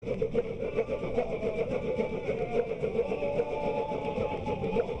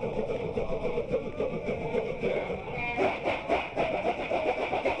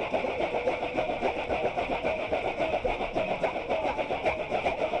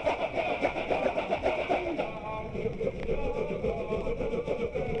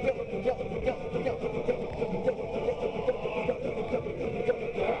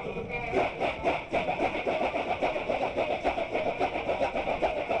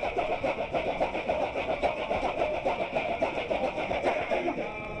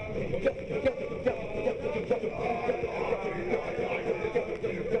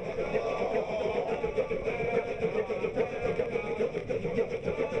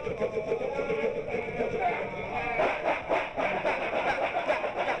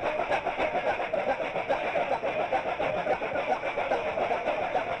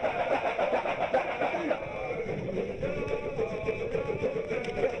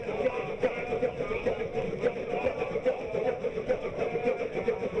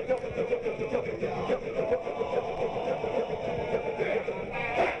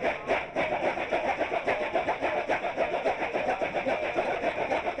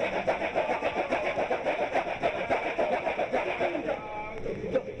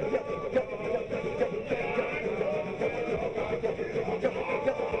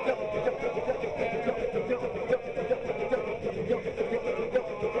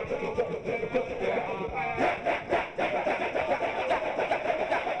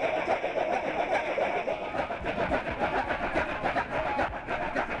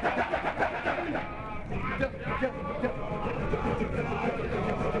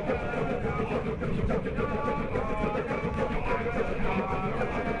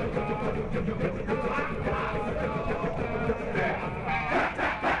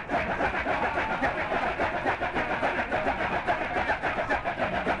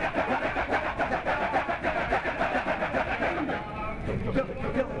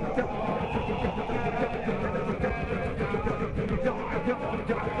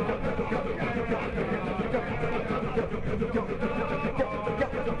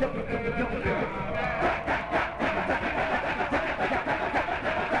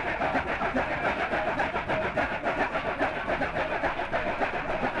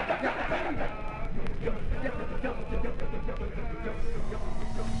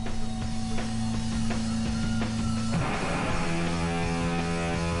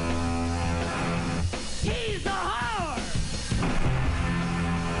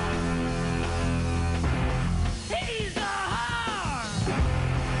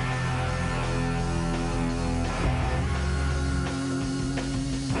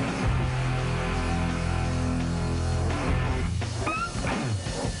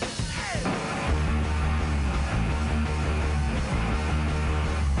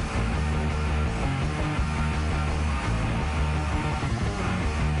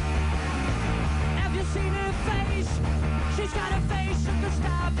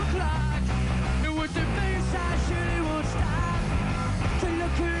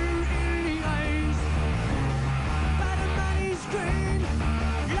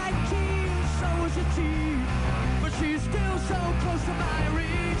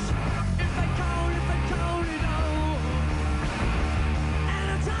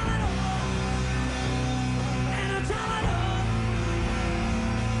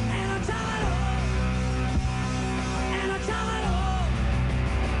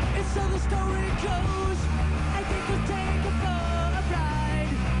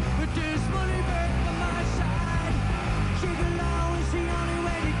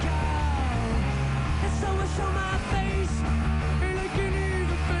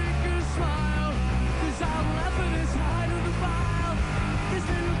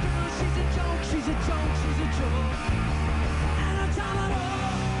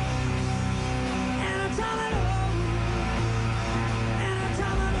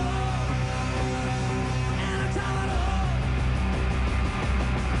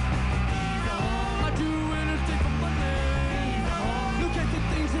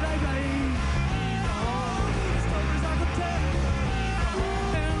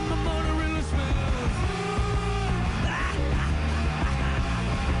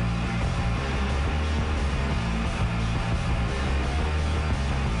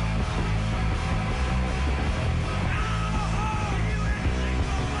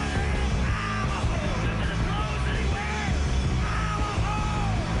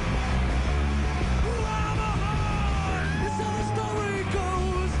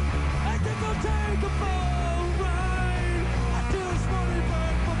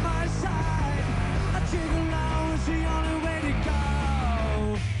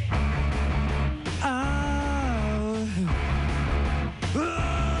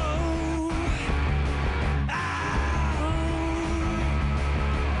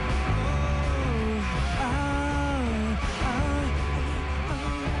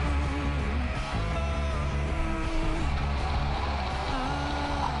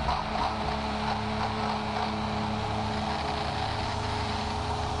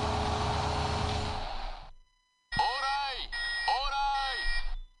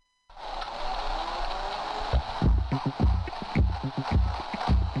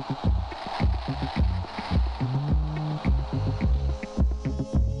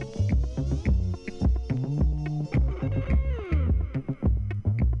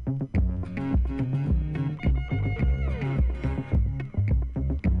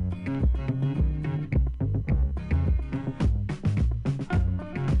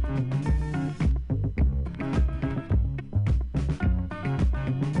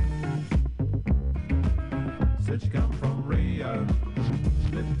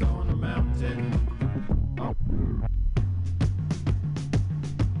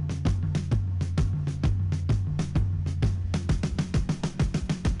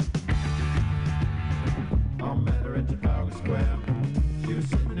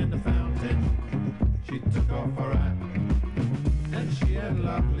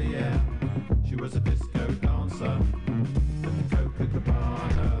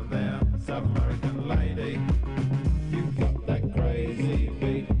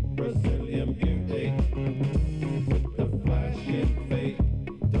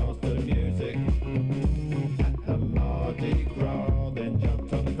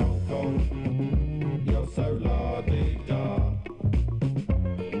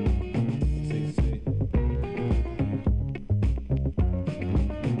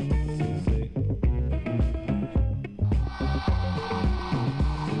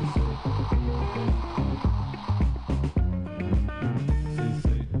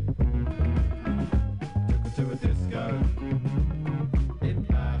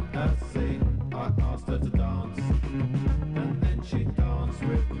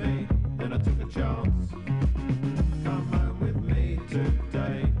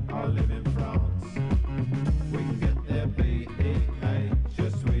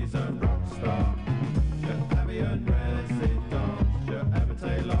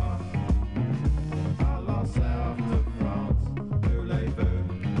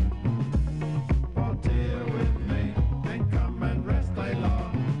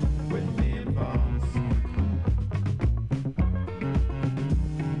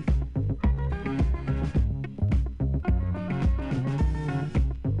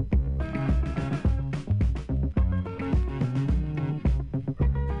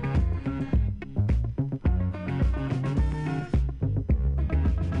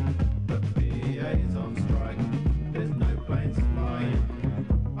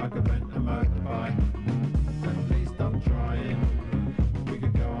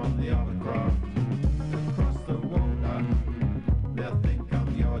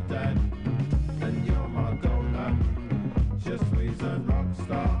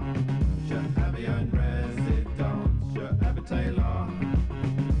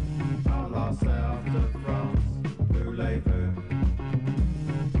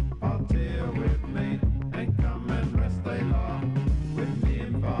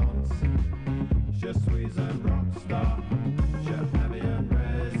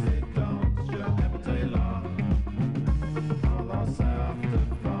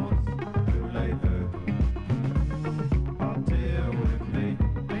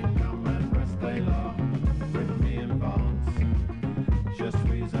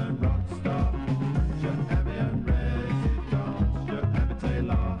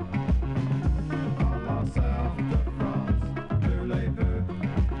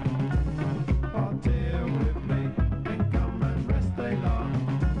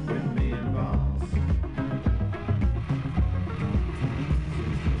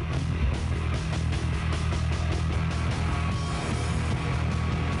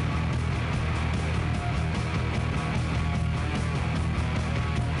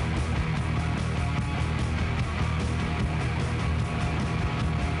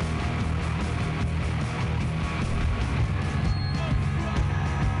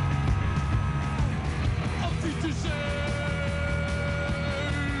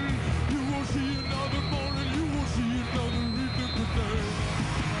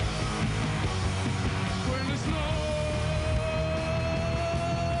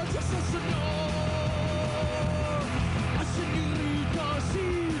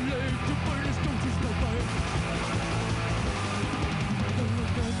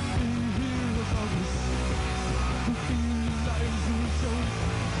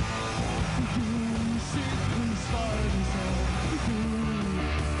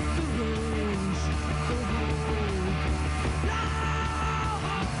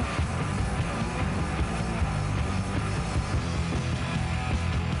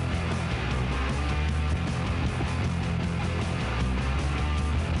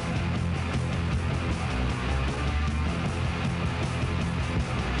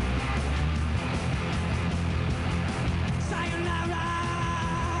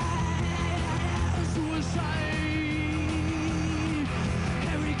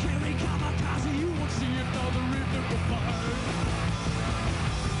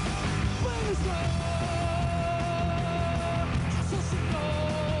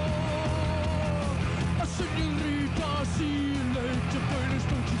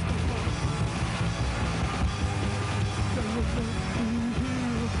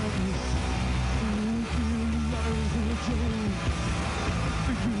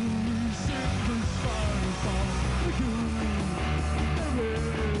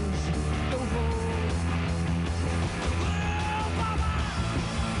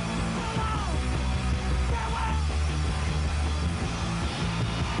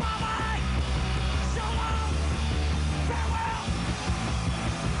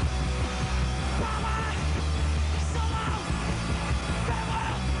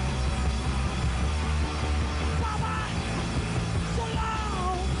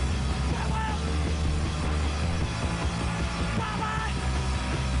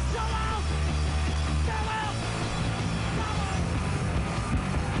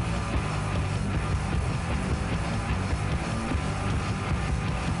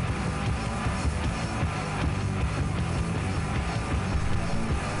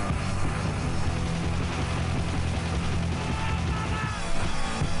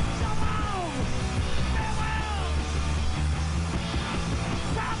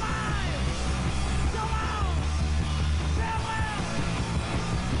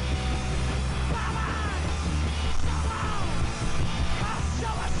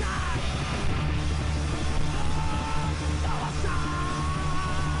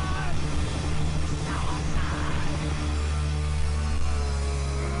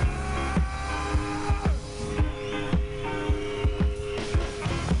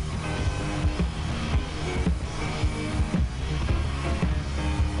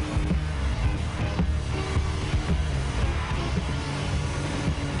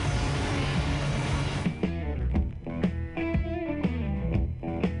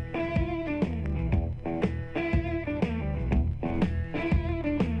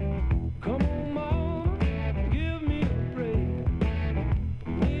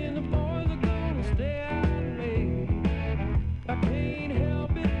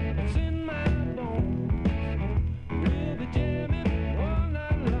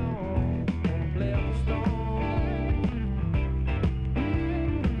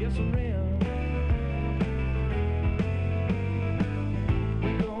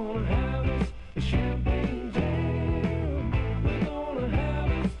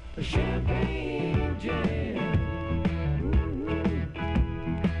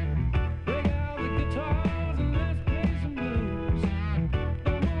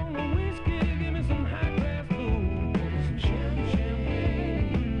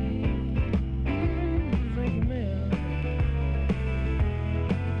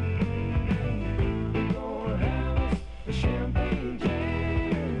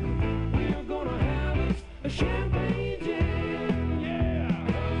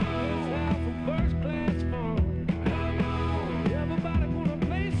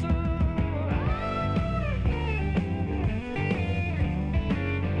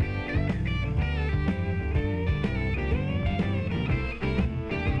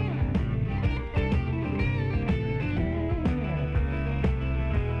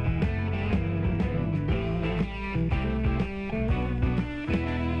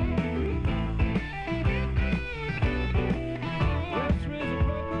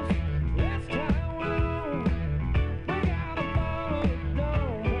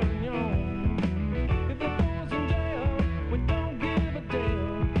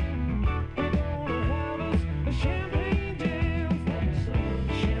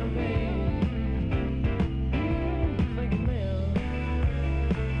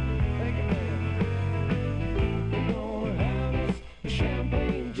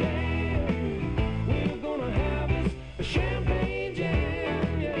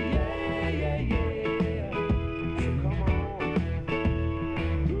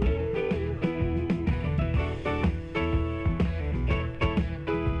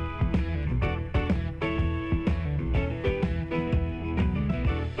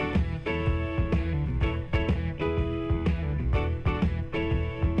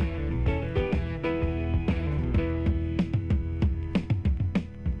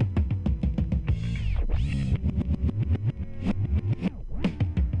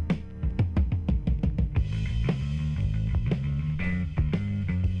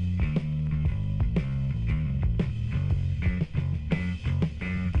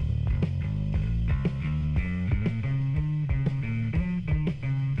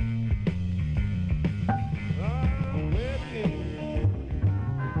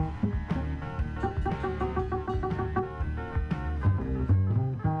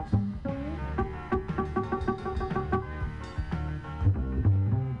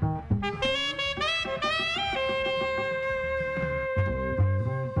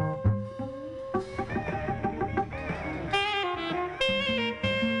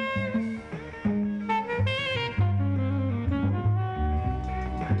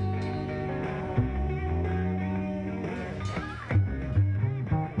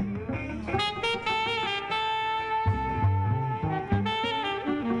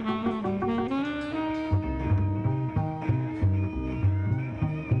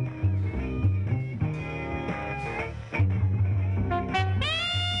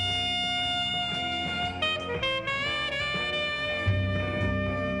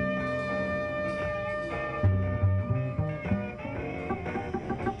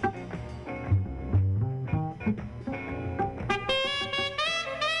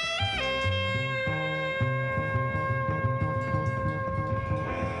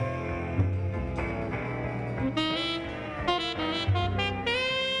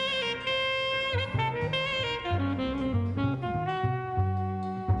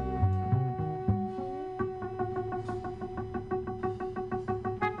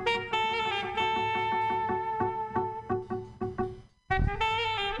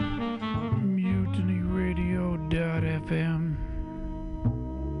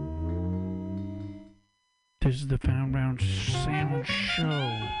This is the Found Round Sound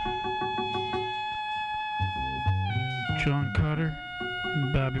Show. John Carter,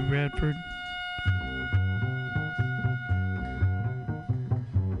 Bobby Radford.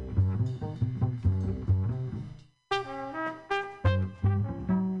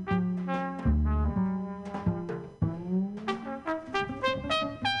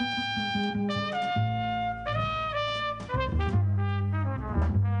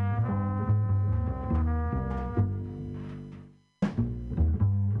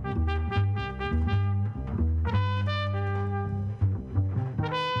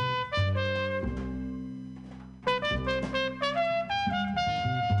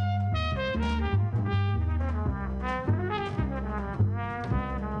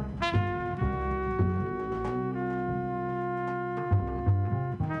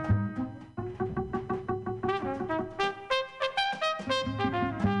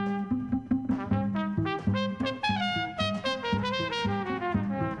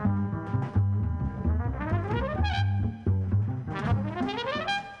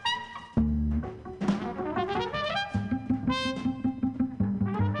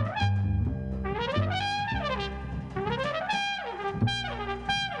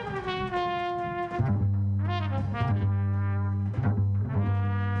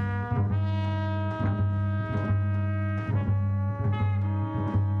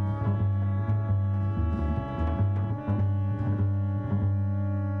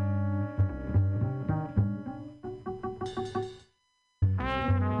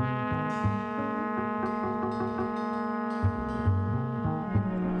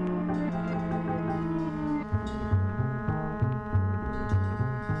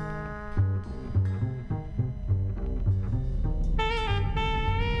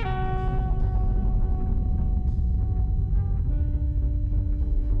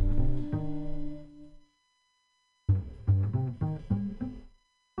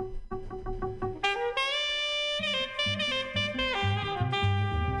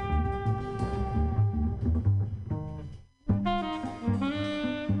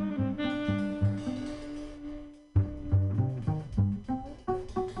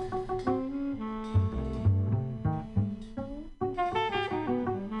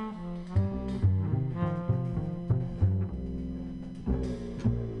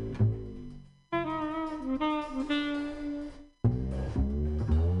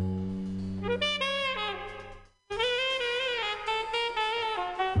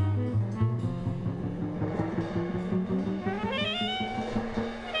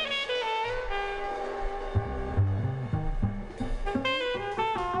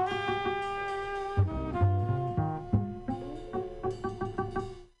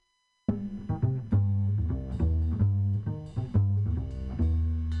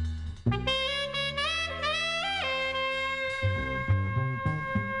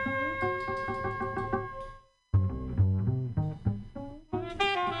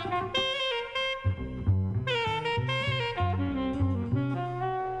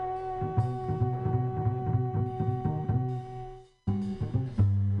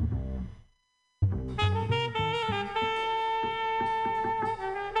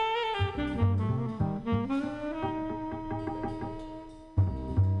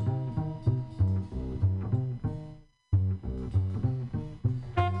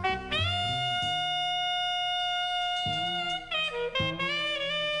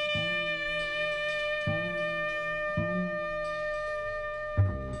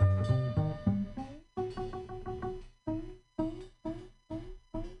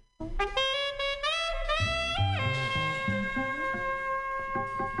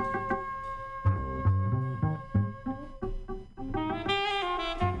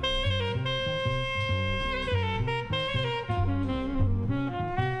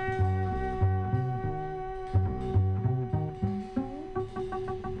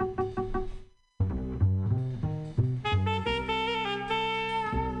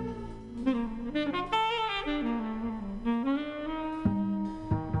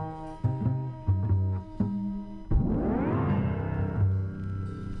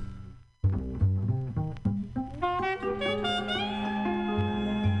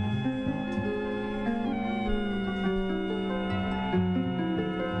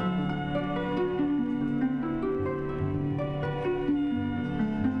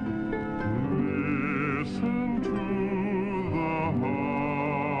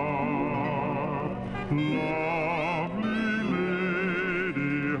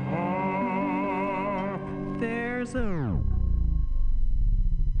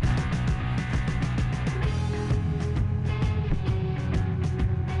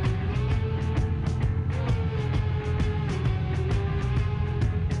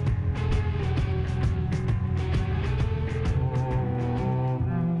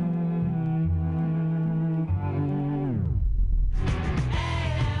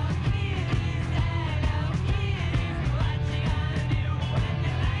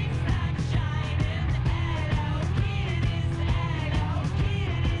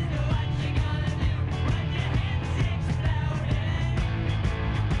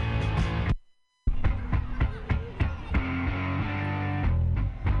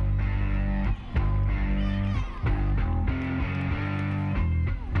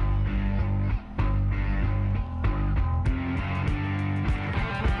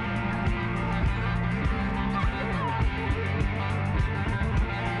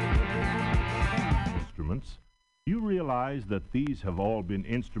 you realize that these have all been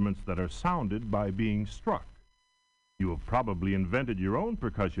instruments that are sounded by being struck. You have probably invented your own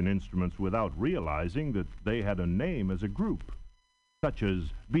percussion instruments without realizing that they had a name as a group, such as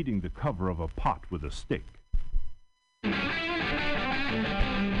beating the cover of a pot with a stick.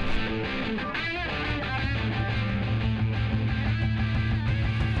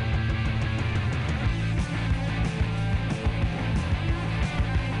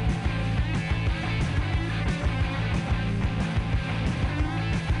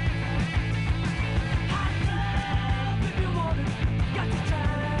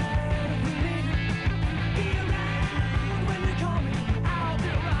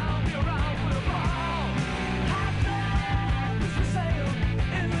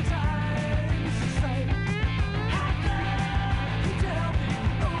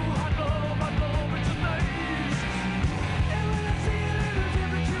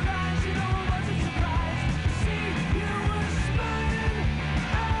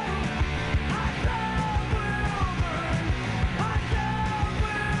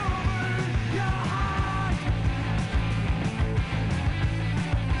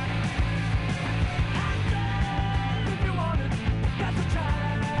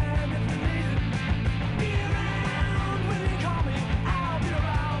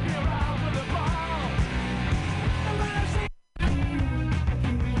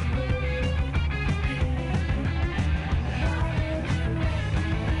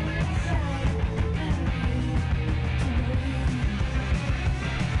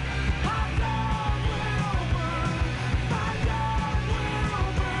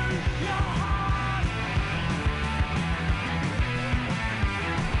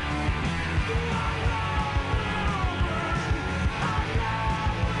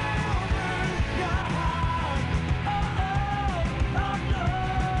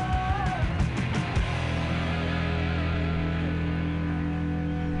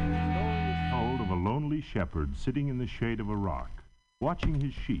 Shepherd sitting in the shade of a rock, watching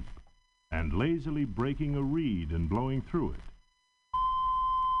his sheep, and lazily breaking a reed and blowing through it.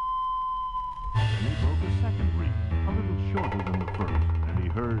 Then he broke a second reed, a little shorter than the first, and he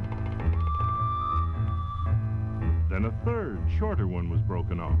heard. Then a third, shorter one was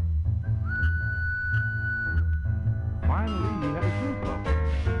broken off. Finally, he had a group of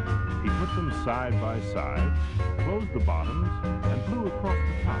them. He put them side by side, closed the bottoms, and blew across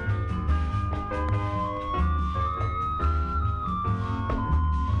the tops.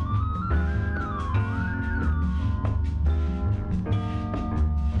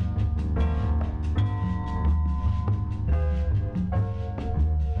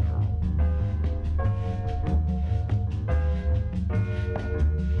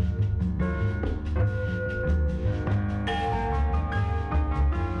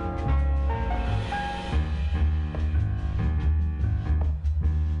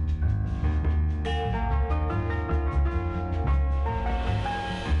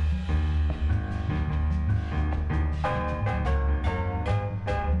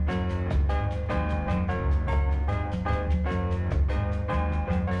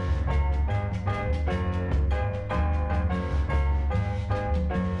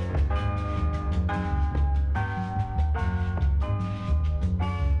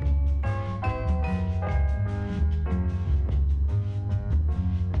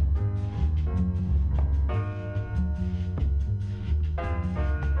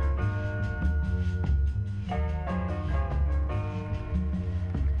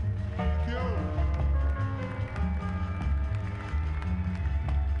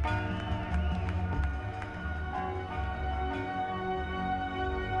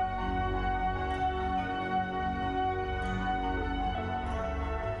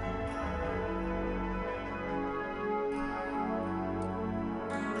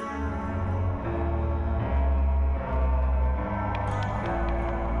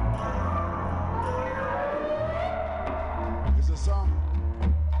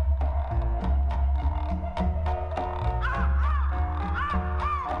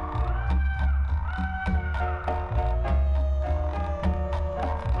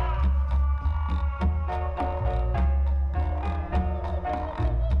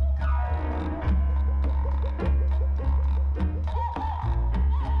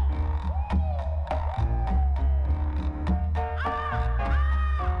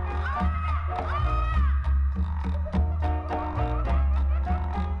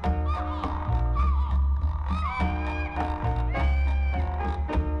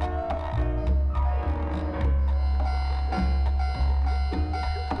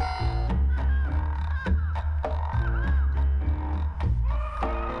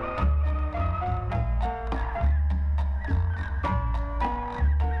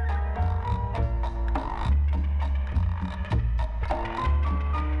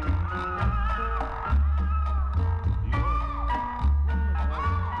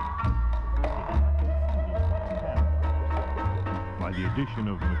 by the addition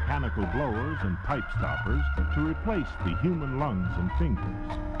of mechanical blowers and pipe stoppers to replace the human lungs and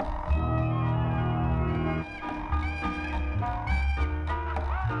fingers.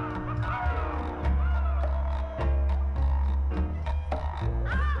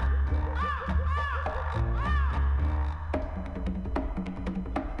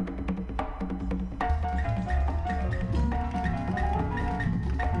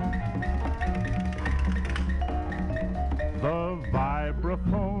 The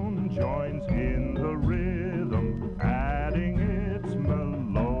vibraphone joins in the rhythm, adding its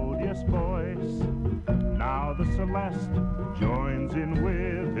melodious voice. Now the Celeste joins in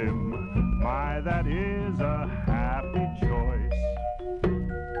with him. My, that is a happy choice.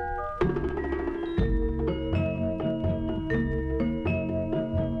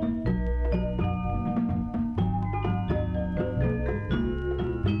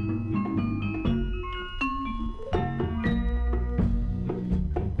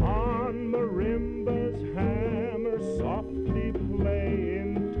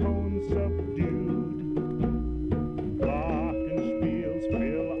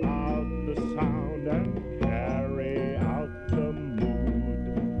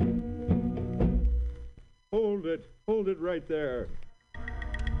 Hold it right there.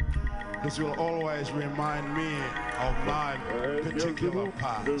 This will always remind me of my particular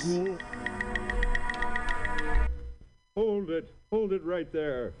past. Hold it right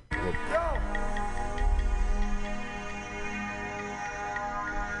there. Go!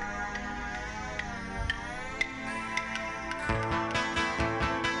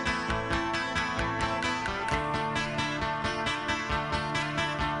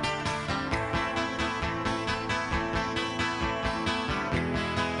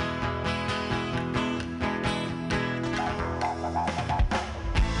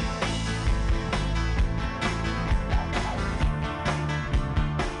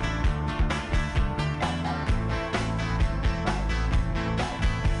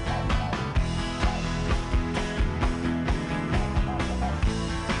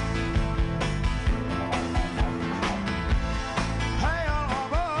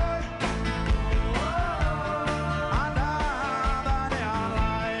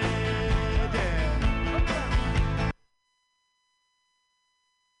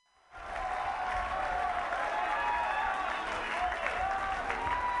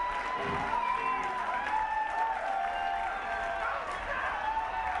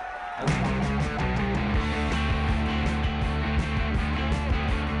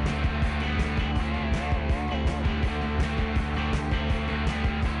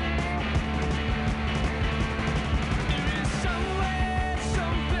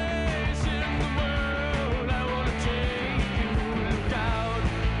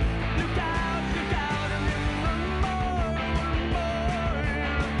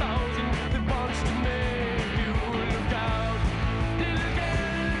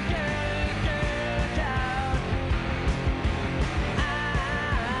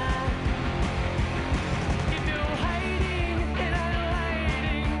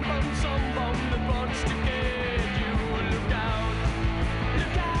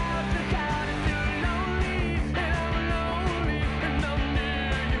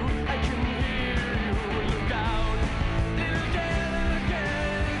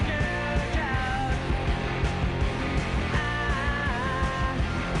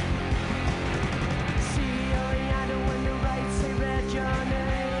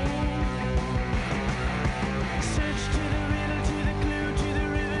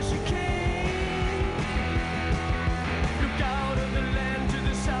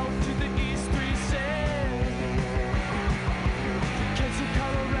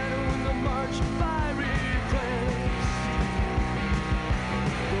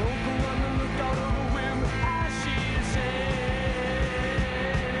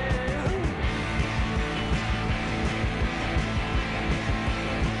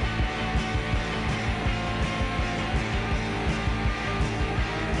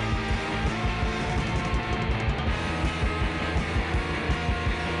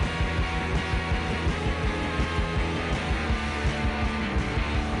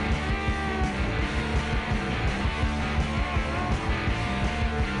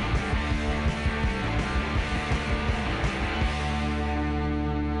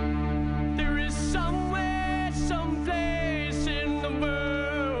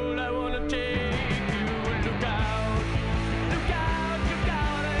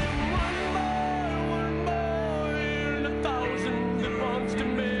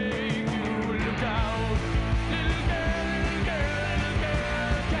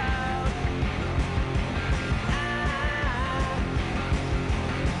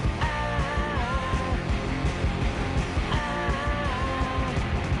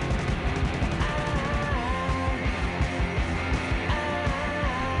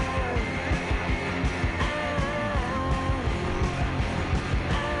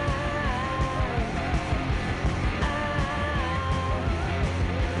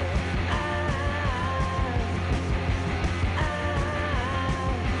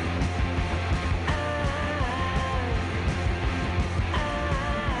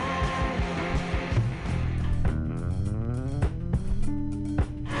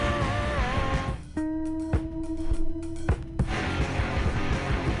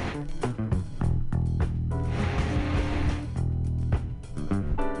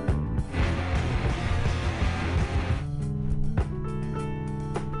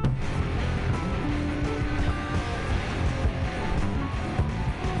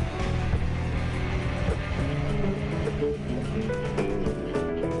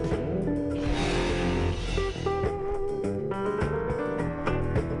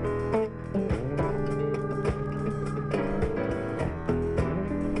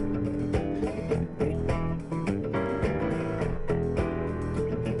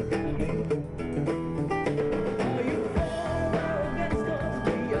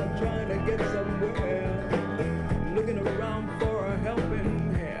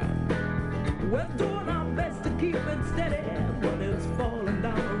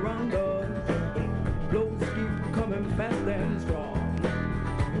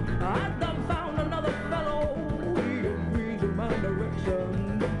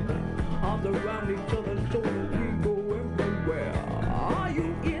 around each other, so that we go everywhere. Are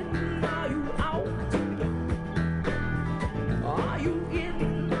you in? Are you out? Are you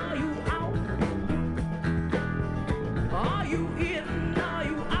in? Are you out? Are you in? Are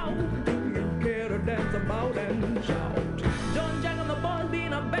you out? Do you care to dance about and shout? John Jack and the boys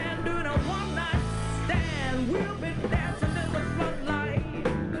being a band doing a one-night stand. We'll be dancing in the floodlight,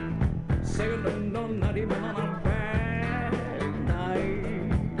 singing no, not even on a bad night.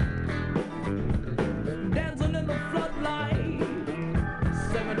 Dancing in the floodlight,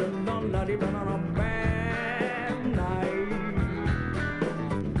 singing no, not even on a bad night.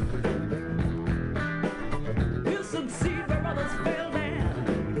 You succeed where others failed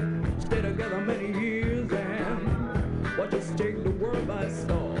and stay together many years and watch us take the world by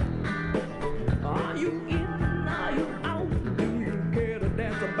storm. Are you in? Are you out? Do you care to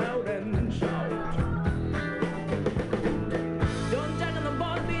dance about and shout? John Jack and the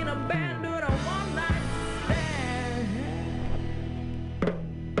boys being a band doing a one-night stand.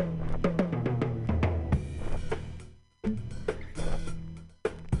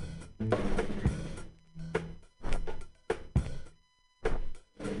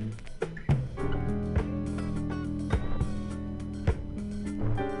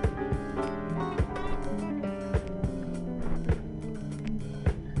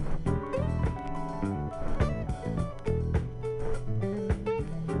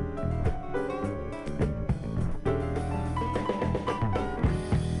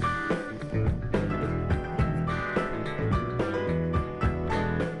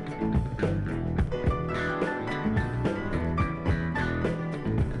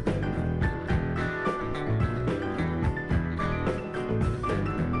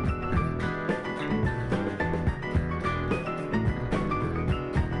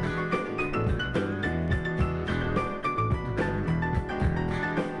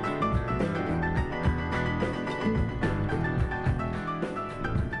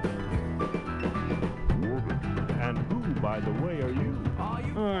 And who, by the way, are you?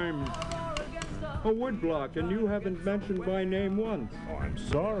 I'm a woodblock, and you haven't mentioned my name once. Oh, I'm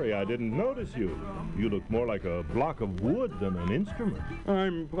sorry, I didn't notice you. You look more like a block of wood than an instrument.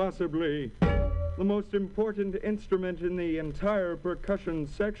 I'm possibly the most important instrument in the entire percussion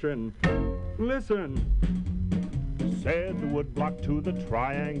section. Listen. Said the woodblock to the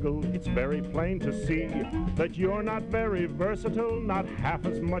triangle, it's very plain to see that you're not very versatile, not half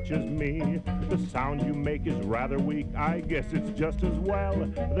as much as me. The sound you make is rather weak, I guess it's just as well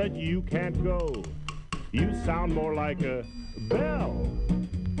that you can't go. You sound more like a bell.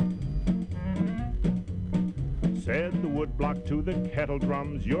 Said the woodblock to the kettle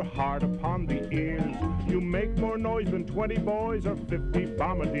drums, you're hard upon the ears. You make more noise than 20 boys or 50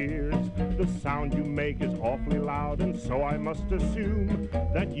 bombardiers. The sound you make is awfully loud, and so I must assume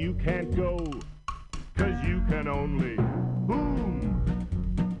that you can't go, 'cause you can only boom.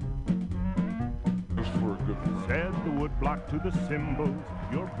 Said the woodblock to the cymbals,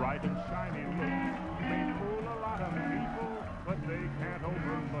 your bright and shiny look may fool a lot of people, but they can't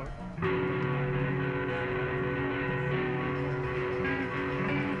overlook.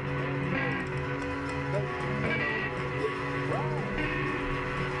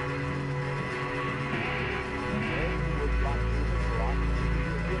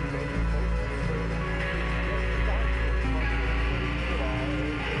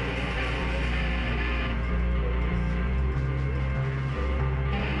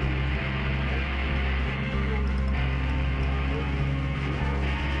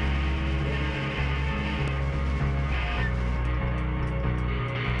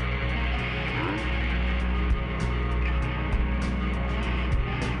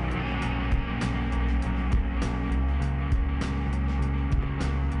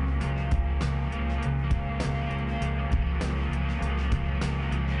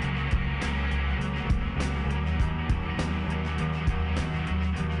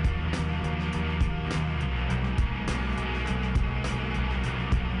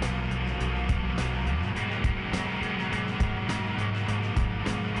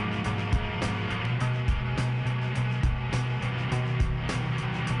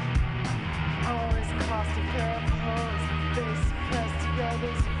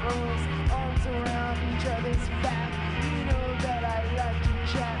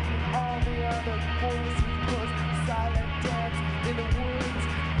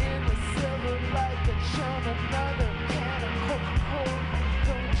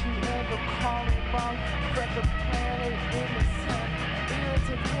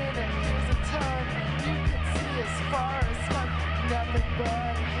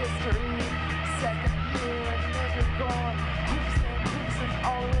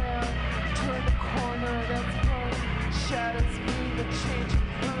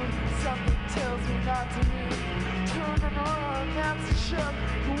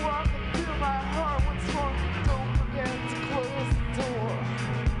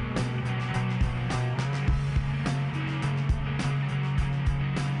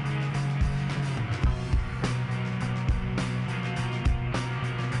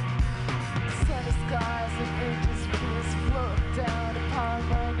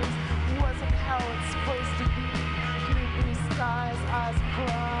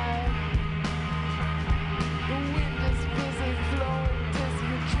 cry. The wind is busy flowing dizzy.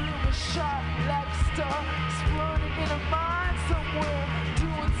 Your dream is sharp like a star, exploding in a mind somewhere,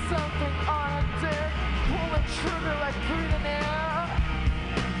 doing something on a dare, pulling trigger like breathing air.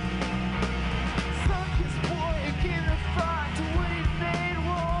 Sun-kissed boy, it gave no thought to what he made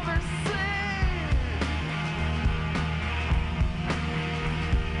while they're saying.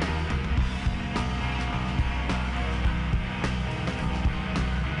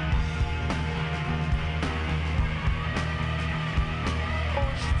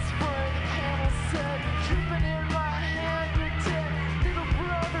 Ocean spray, the camel said, dripping in my hand, you're dead. Little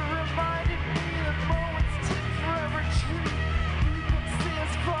brother reminded me that moments take forever treat. You can see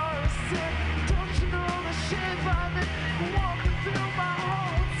as far as sin. Don't you know the shape I'm in? Walking through my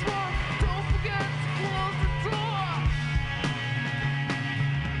home once more. Don't forget to close the door.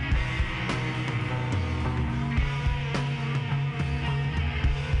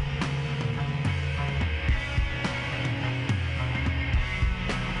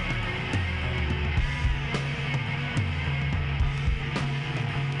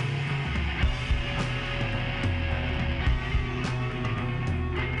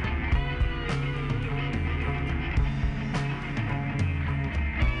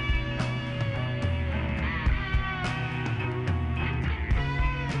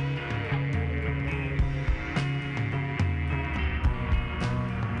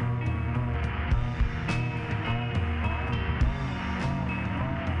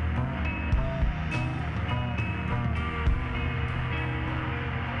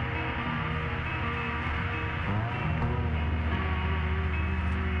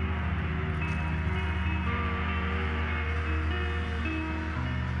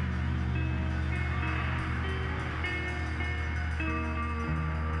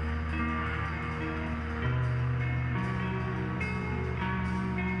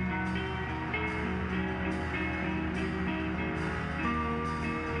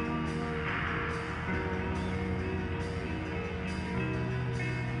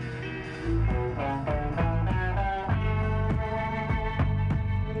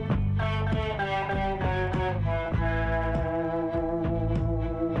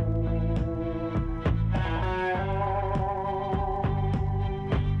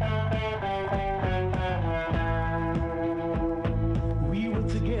 We were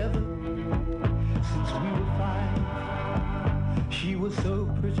together since we were 5. She was so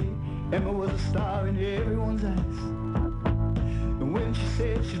pretty, Emma was a star in everyone's eyes. And when she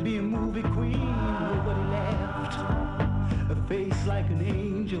said she'd be a movie queen, nobody laughed. A face like an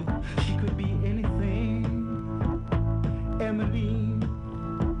angel, she could be anything. Emmeline,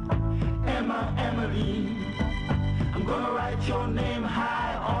 Emmeline, I'm gonna write your name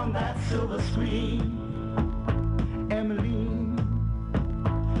high on that silver screen. Emmeline,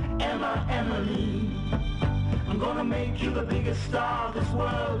 Emmeline, I'm gonna make you the biggest star this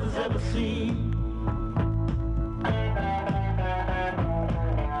world has ever seen.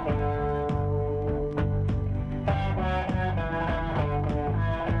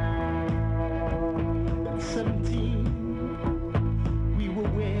 At 17, we were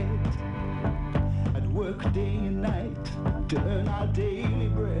wed. I'd work day and night to earn our daily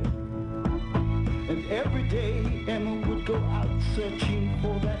bread. And every day Emma would go out searching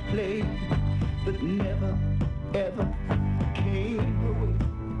for that play that never, ever came her way.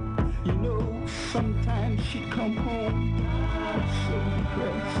 You know, sometimes she'd come home so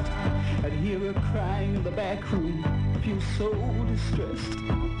depressed. I'd hear her crying in the back room, feel so distressed.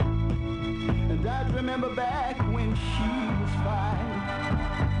 And I'd remember back when she was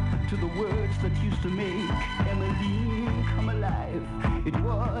 5, to the words that used to make Emmeline come alive. It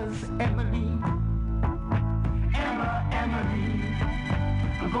was Emmeline, Emmeline,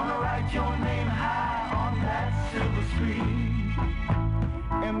 I'm gonna write your name high on that silver screen.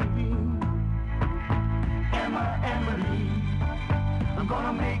 Emmeline, Emmeline, I'm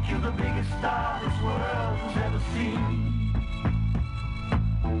gonna make you the biggest star this world has ever seen.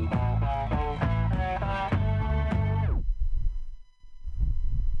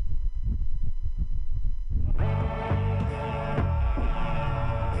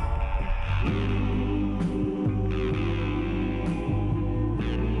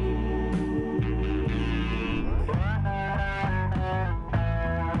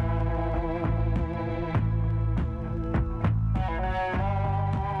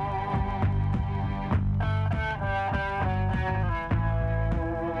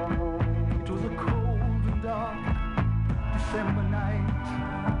 December night,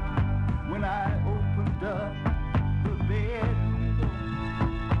 when I opened up the bed window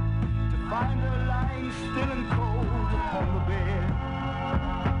to find her lying still and cold upon the bed.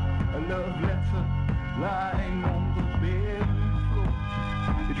 love letter lying on the bedroom floor.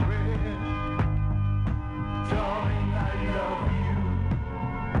 It read, darling, I love you,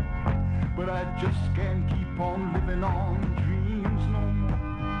 but I just can't keep on living on dreams no more.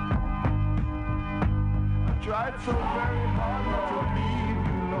 I tried so very hard not to leave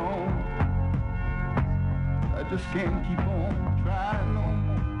you alone. I just can't keep on trying no more.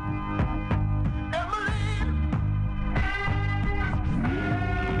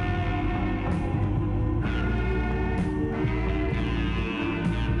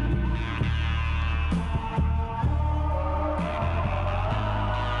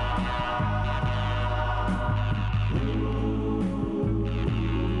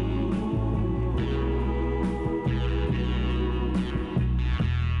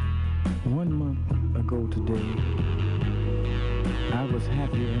 Today, I was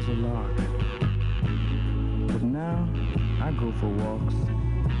happy as a lark, but now I go for walks,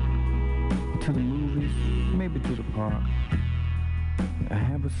 to the movies, maybe to the park. I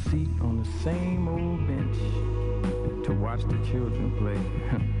have a seat on the same old bench to watch the children play.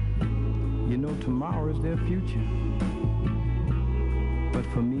 You know, tomorrow is their future, but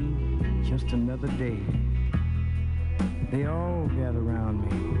for me, just another day. They all gather around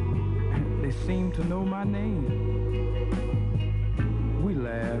me. They seem to know my name. We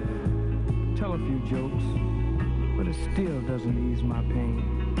laugh, tell a few jokes, but it still doesn't ease my pain.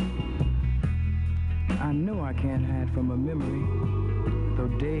 I know I can't hide from a memory,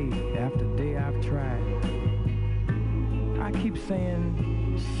 though day after day I've tried. I keep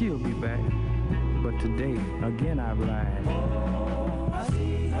saying she'll be back, but today again I've lied. Oh, I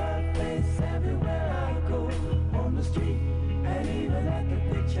see her face everywhere I go, on the street and even at the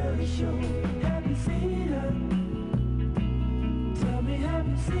picture show. Have you seen her? Tell me, have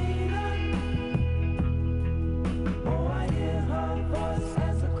you seen her? Oh, I hear her voice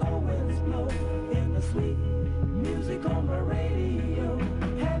as the cold winds blow in the sweet music on the radio.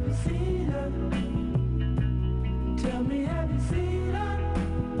 Have you seen her? Tell me, have you seen her?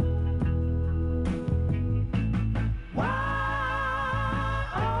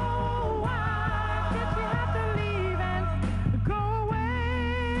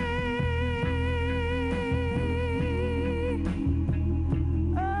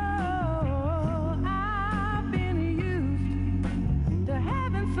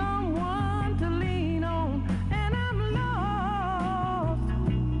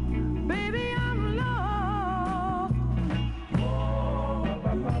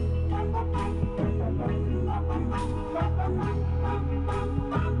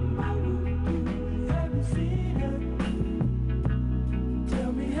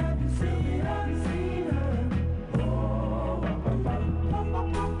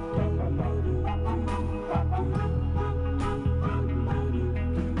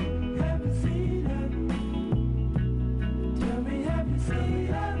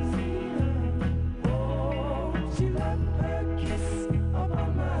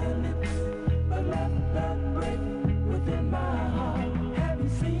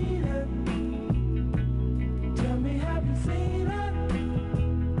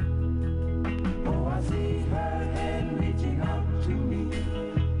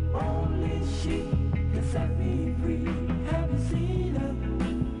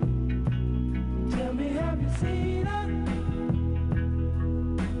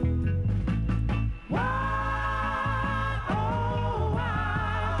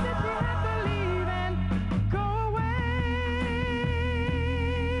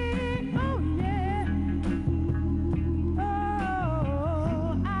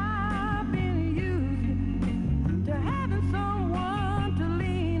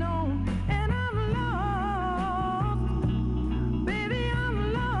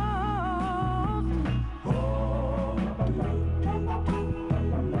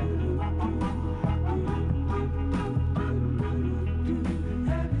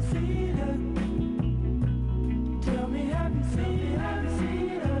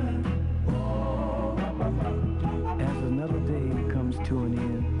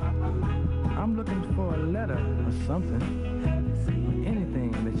 Something,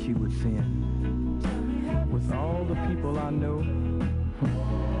 anything that she would send. With all the people I know,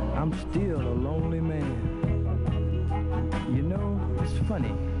 I'm still a lonely man. You know, it's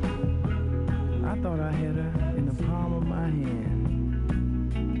funny. I thought I had her in the palm of my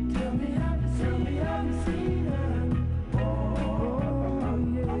hand. Tell me, have you seen her?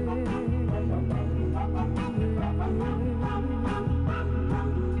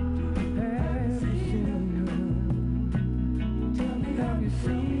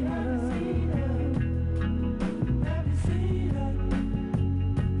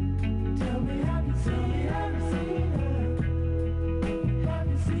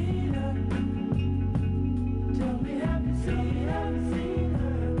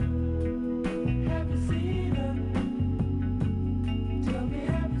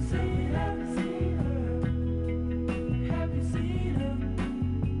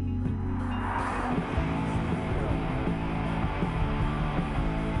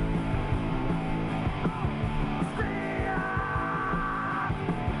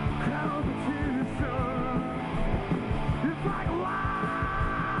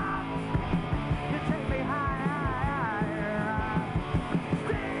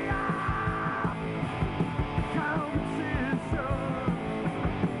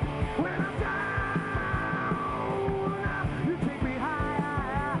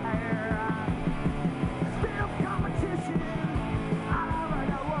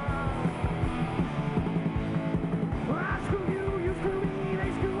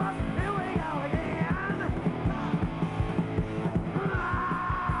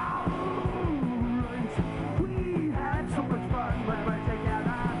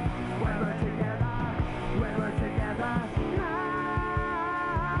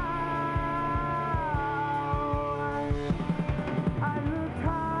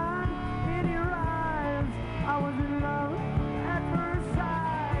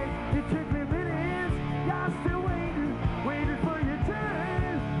 It took me minutes, you're still waiting, waiting for your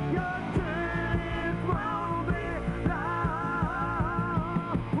turn. Your turn, it won't be long.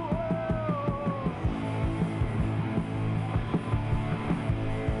 Whoa.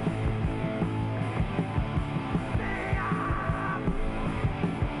 Stay up,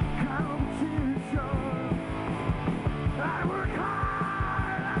 competition. I work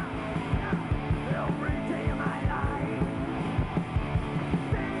hard every day of my life.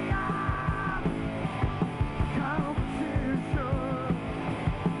 Stay up, competition.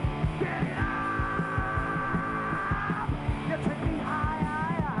 Get it up, you take me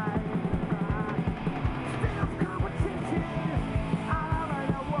high. Still competition all over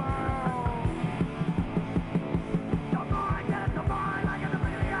the world. The more I get, the more I like it, the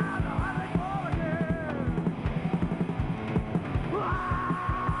bigger the odds of having all again. Right.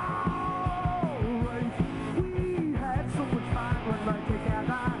 We had so much fun when we're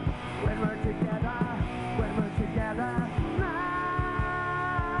together, when we're together, when we're together now.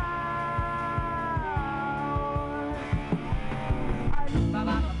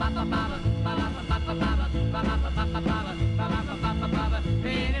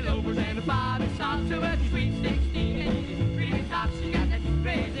 Penny loafers and the bobby socks, so at the sweet 16 and she's really top. She got that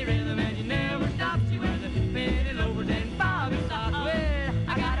crazy rhythm and she never stops. She wears the penny loafers and bobby socks. Well,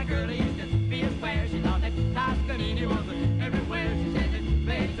 I got a girl who used to be a square. She thought that Toscanini was everywhere. She said that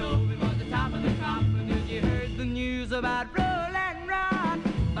Beethoven was the top of the crop. And then she heard the news about roll and rock.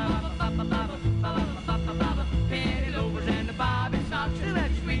 Penny loafers and the bobby socks, so at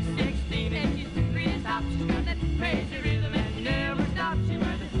the sweet 16 and she's really top. She's got that crazy rhythm and she never stops. She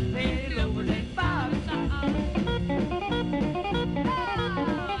wears the penny loafers and bobby socks.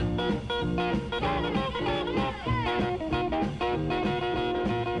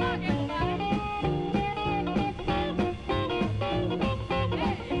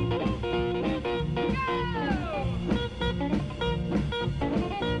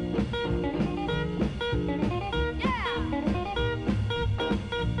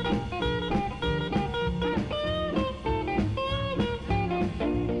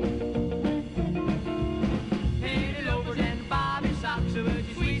 Penny loafers and bobby socks, so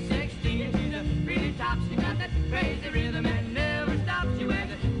she's sweet 16 and she's a really top. She got that crazy rhythm and never stops. She wears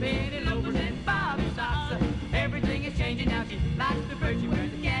the penny loafers and bobby socks. Everything is changing now. She likes the bird. She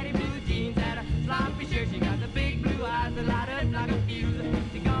wears the caddy blue jeans and a sloppy shirt. She got the big blue eyes that light up like a fuse.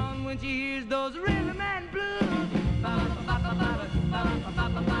 She's gone when she hears those rhythm and blues.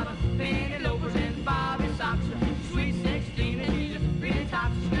 Penny loafers and bobby socks. She's sweet 16 and she's a really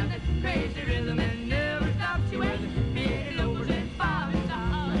top. She got that crazy rhythm and never stops. She wears the penny loafers and bobby socks.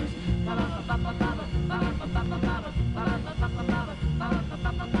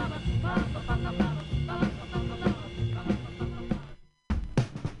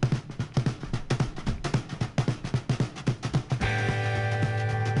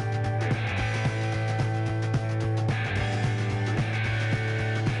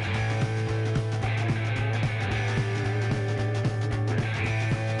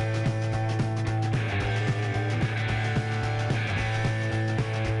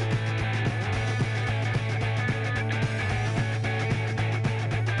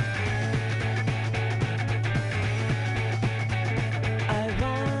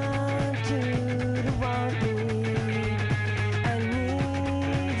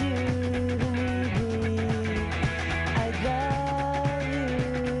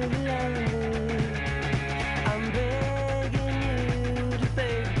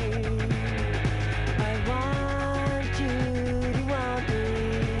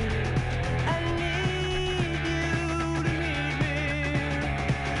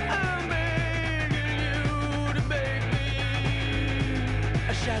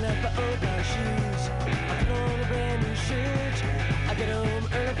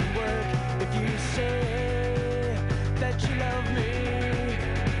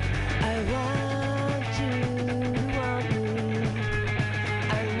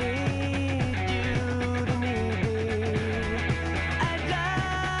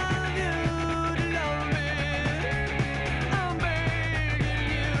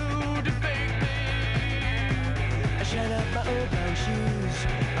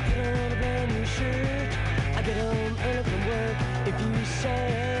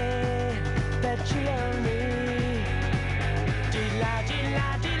 Say that you love me. Do you like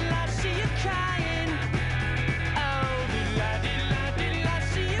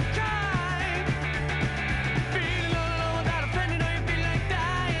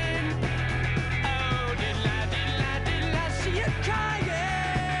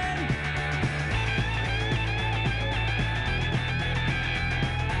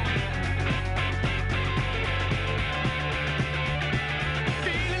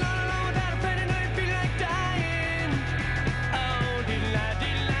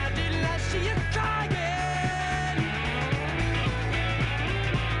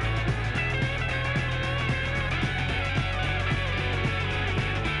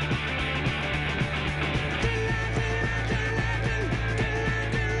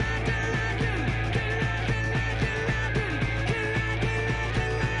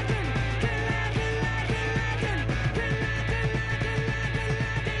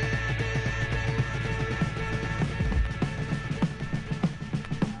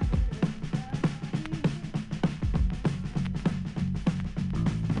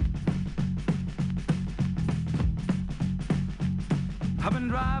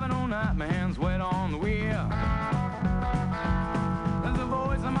driving all night, my hands wet on the wheel. There's a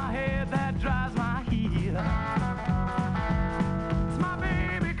voice in my head that drives my heel. It's my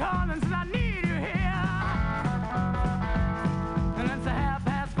baby calling, says I need you here. And it's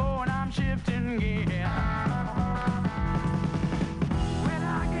 4:30 and I'm shifting gear. When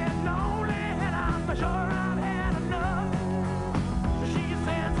I get lonely and I'm sure I've had enough, she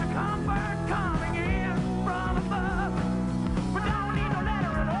sends a comfort coming in from above. We don't need no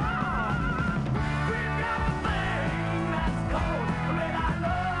letter at all. We've got a thing that's called red eye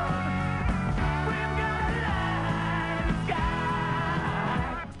love. We've got a light in the sky.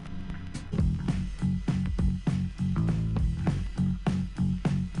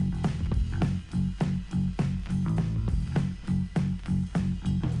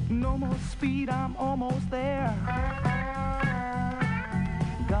 No more speed, I'm almost there.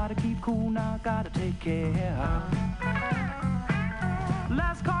 Gotta keep cool now, gotta take care.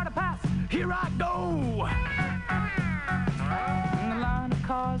 Last car to pass, here I go. And the line of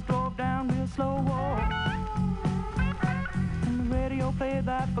cars drove down real slow. And the radio played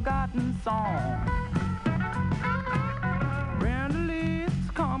that forgotten song. Brenda Lee's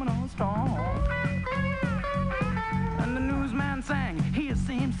coming on strong. And the newsman sang his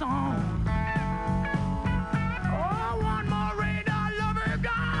same song. Oh, one more radar lover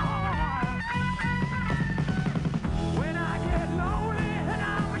gone. When I get lonely and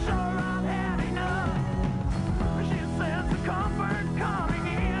I'm sure I've had enough, she says the comfort coming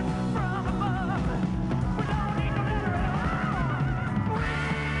in from above. We don't need no letter at all.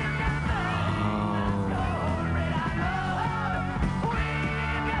 We've got things called red eye love. We've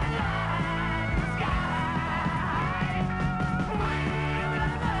got a light in the sky. We've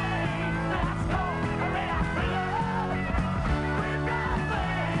got things that's called red eye love. We've got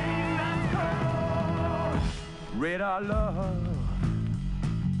things that's called red eye love.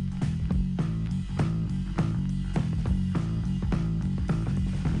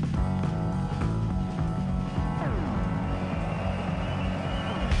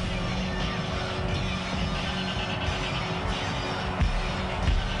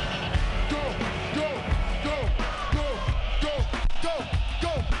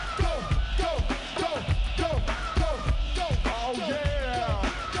 Oh yeah!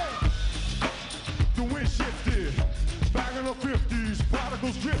 The wind shifted, back in the 50s,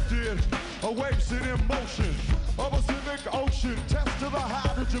 prodigals drifted, a wave set in motion, a Pacific Ocean, test to the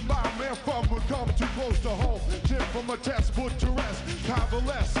hydrogen bomb, man from would come too close to home, ship from a test put to rest,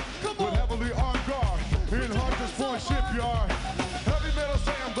 convalesce, with heavily armed guard, in Hunters Point shipyard, heavy metal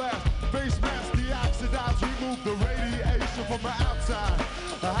sandblast, face mask deoxidized, remove the radiation from the outside,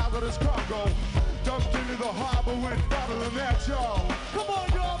 the hazardous cargo, dumped into the harbor, went farther than that, y'all. Come on,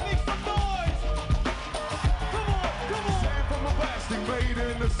 y'all, make some noise! Come on! Sand from a blasting made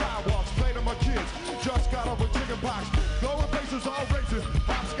in the sidewalks, played on my kids, just got over chicken pox, glowing faces all racing,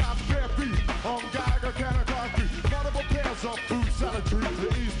 hopscotch bare feet, on Geiger can of concrete, multiple pairs of fruit salad trees, the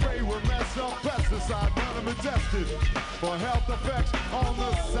East Bay were messed up, pesticide, none of them tested, for health effects on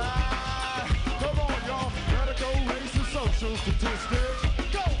the side. Come on, y'all, medical, race, and social statistics.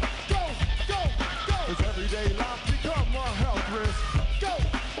 Go! As everyday life become a health risk. Go!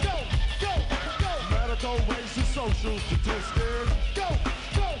 Medical, race, and social statistics. Go!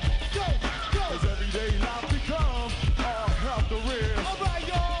 As everyday life become a health risk. All right,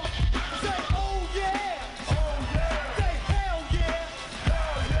 y'all. Say, oh yeah. Say, hell yeah.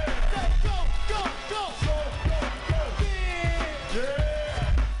 Say, go. Yeah.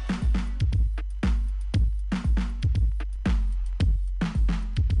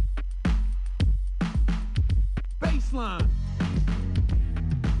 Baseline.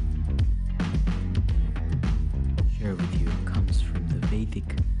 Share with you comes from the Vedic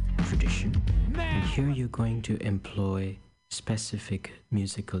tradition. And here you're going to employ specific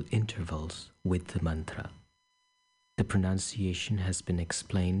musical intervals with the mantra. The pronunciation has been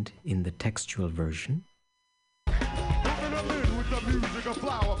explained in the textual version. Moving them in with the music of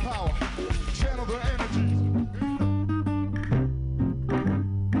flower power. Channel the energy.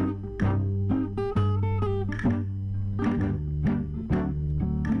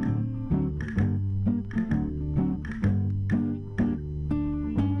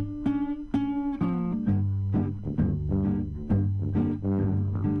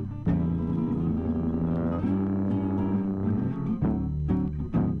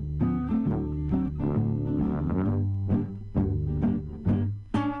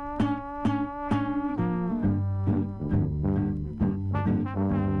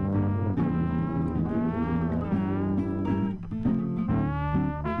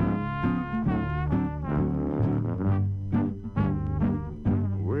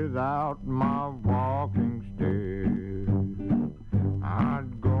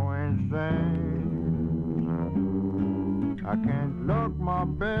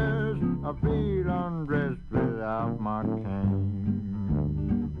 rest, I feel undressed without my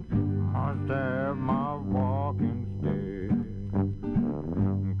cane. Must have my walking stick,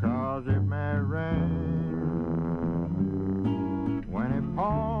 'cause it may rain. When it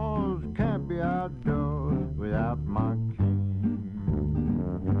pours, can't be outdoors without my cane.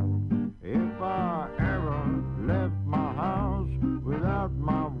 If I ever left my house without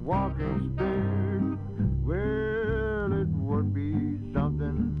my walking stick, well, it would be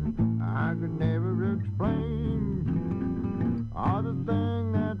something I could never explain. Or the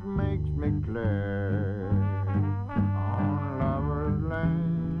thing that makes me clear on Lover's Lane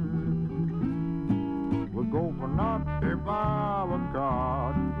would go for naught if I were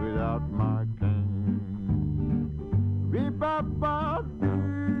caught without my cane. Be-ba-ba-dee-da-dum,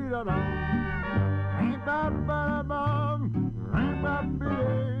 be-ba-ba-da-bum,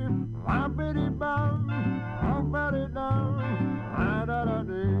 be-ba-biddy, ba-biddy-bum, ba-biddy-dum,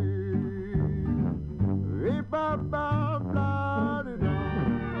 ba-da-da-dee. Be-ba-ba-blah-dee-dum,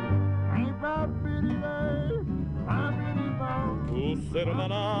 be-ba-biddy-day, ba-biddy-bum,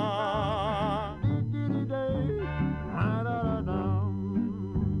 Uservana. dee-dee-dee-day, ba-da-da-dum.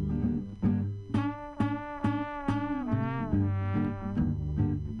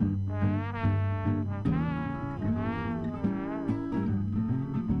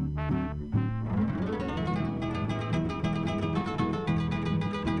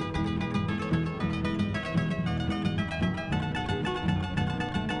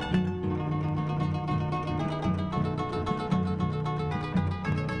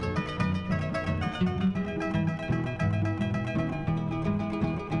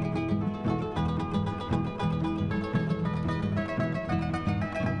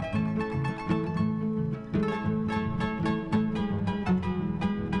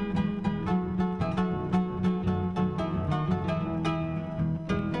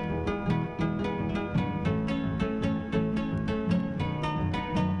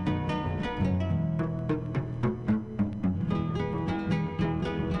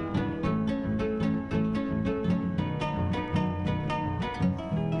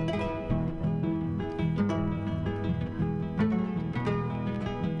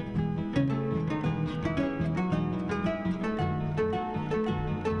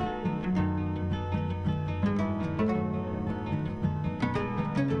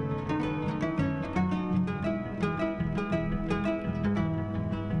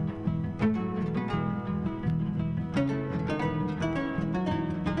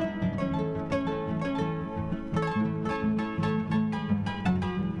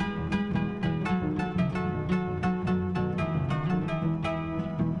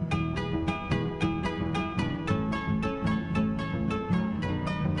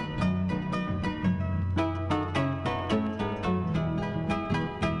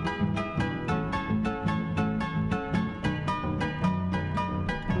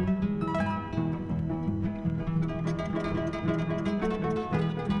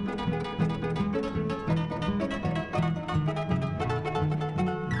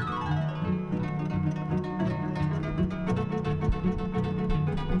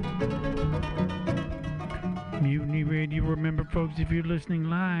 Mutiny Radio, remember folks, if you're listening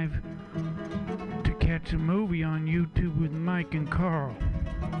live, to catch a movie on YouTube with Mike and Carl,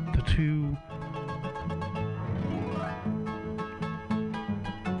 the two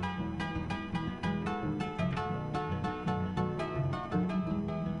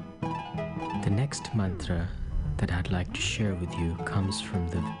The next mantra that I'd like to share with you comes from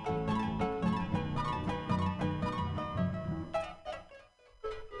the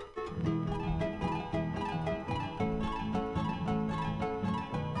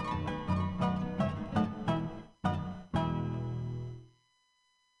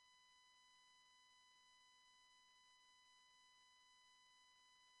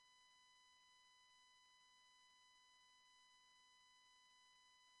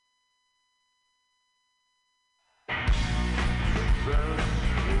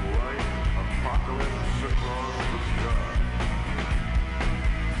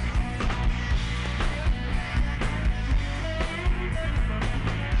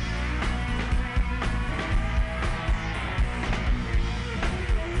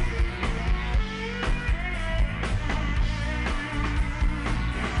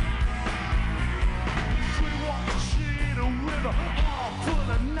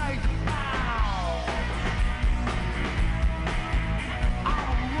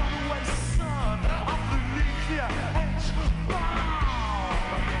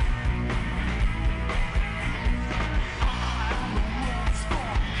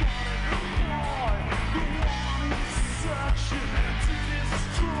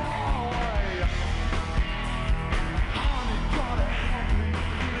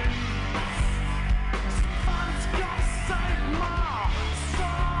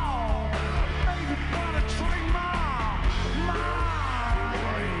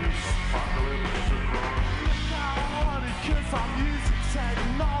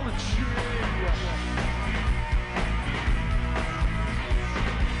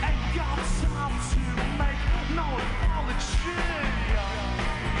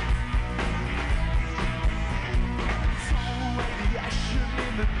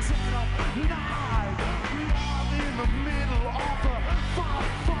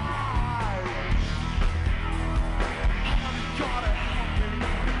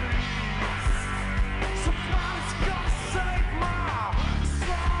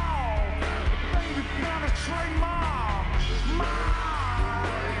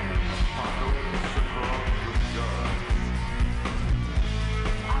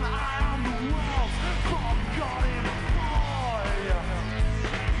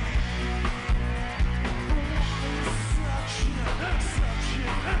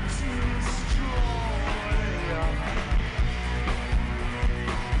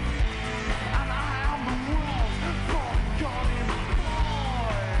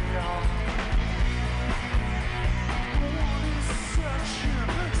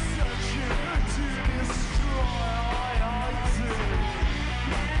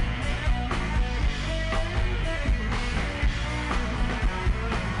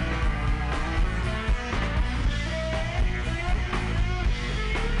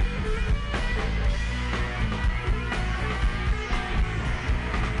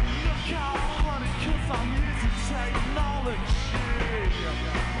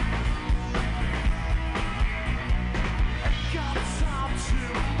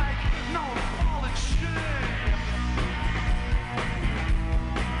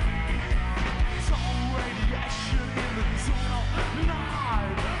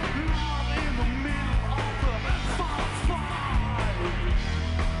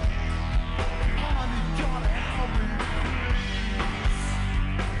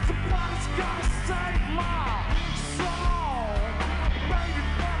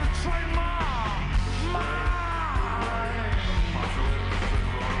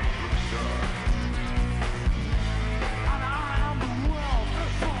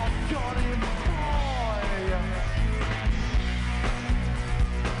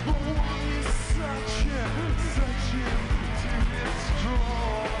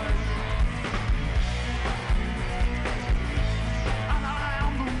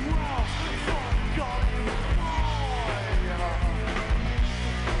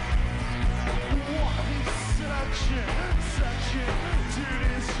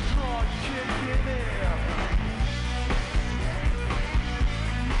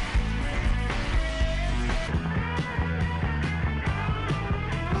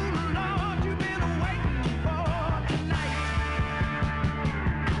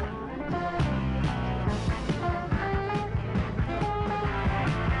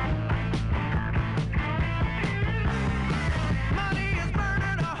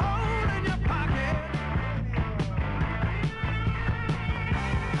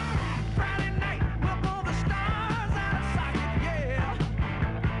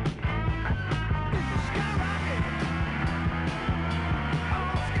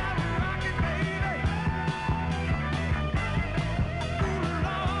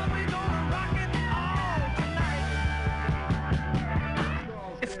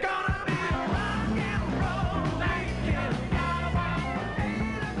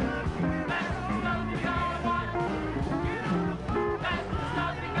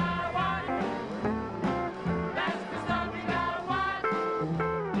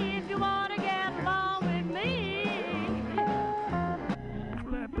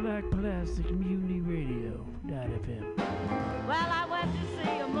Plastic MutinyRadio.fm. Well, I went to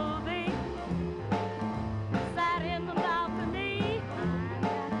see a movie, sat in the balcony,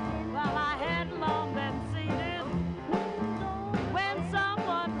 while I had long been seated. When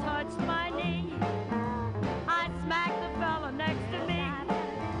someone touched my knee, I smacked the fella next to me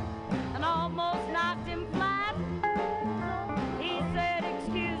and almost knocked him flat. He said,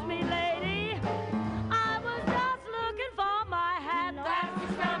 "Excuse me, lady, I was just looking for my hat." That's the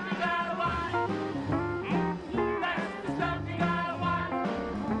stuff you gotta watch. That's the stuff you gotta watch.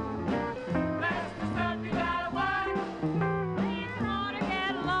 That's the stuff you gotta watch. If you wanna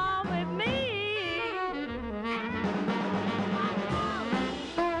get along with me.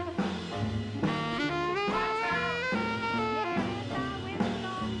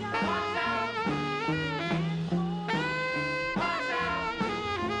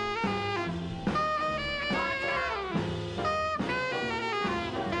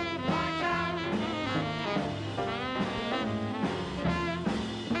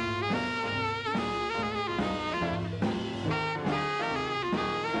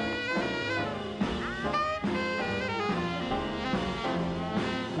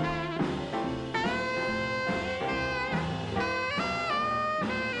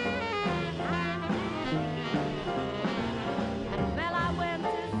 Well, I went to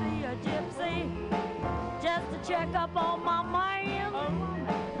see a gypsy just to check up on my man.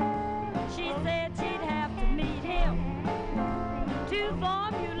 She said she'd have to meet him to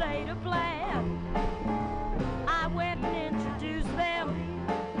formulate a plan. I went and introduced them,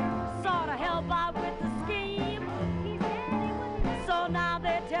 sort of help out with the scheme. So now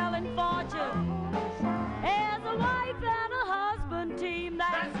they're telling fortune as a wife and a husband team.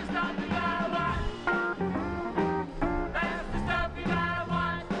 That's the stuff you gotta watch. That's the stuff you gotta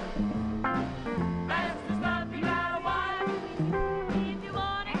watch. That's the stuff you gotta watch. If you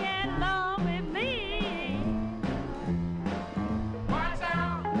wanna get along with me, watch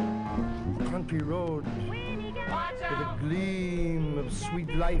out. Country road Watch with a out. gleam of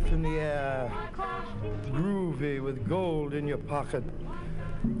sweet life in the air, groovy with gold in your pocket,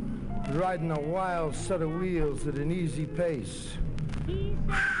 riding a wild set of wheels at an easy pace.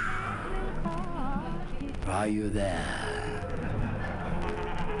 Are you there?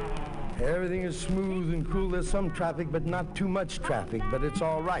 Everything is smooth and cool. There's some traffic, but not too much traffic. But it's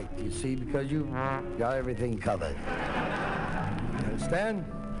all right, you see, because you've got everything covered. Understand?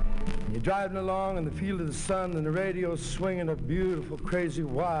 You're driving along in the field of the sun, and the radio's swinging a beautiful, crazy,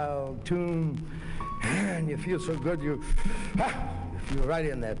 wild tune. And you feel so good, you feel right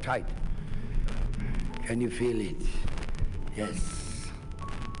in there tight. Can you feel it? Yes.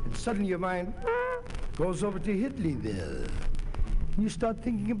 And suddenly your mind goes over to Hitleyville. You start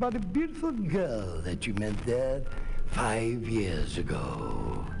thinking about a beautiful girl that you met there 5 years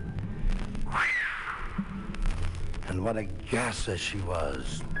ago. And what a gasser she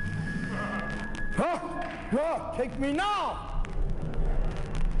was. Take me now!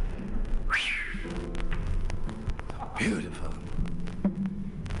 Beautiful.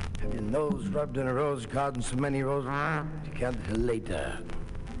 Have your nose rubbed in a rose garden, so many roses you can't relate her.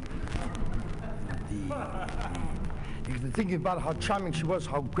 You're thinking about how charming she was,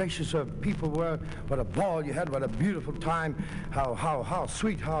 how gracious her people were, what a ball you had, what a beautiful time, how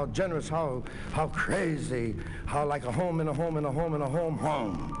sweet, how generous, how crazy, how like a home in a home in a home in a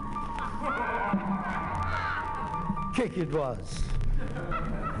home. Kick it was.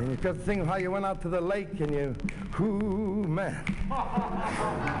 And you got to think of how you went out to the lake and you, ooh, man.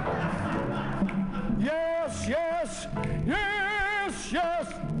 Yes, yes, yes,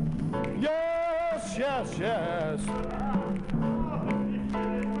 yes, yes, yes, yes.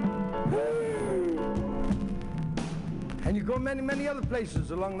 And you go many, many other places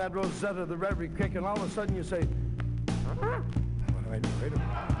along that Rosetta, the Reverie Creek, and all of a sudden you say, wait a minute.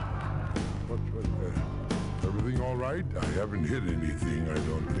 Everything all right? I haven't hit anything. I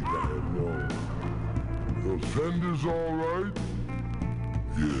don't think I have, no. The fender's all right?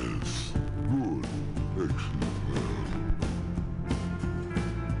 Yes. Good. Excellent.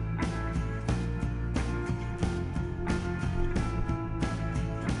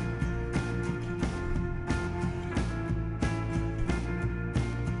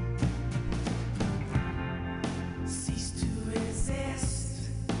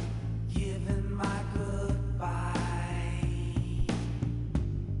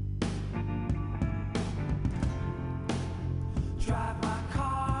 Drive my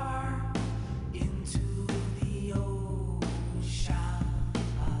car into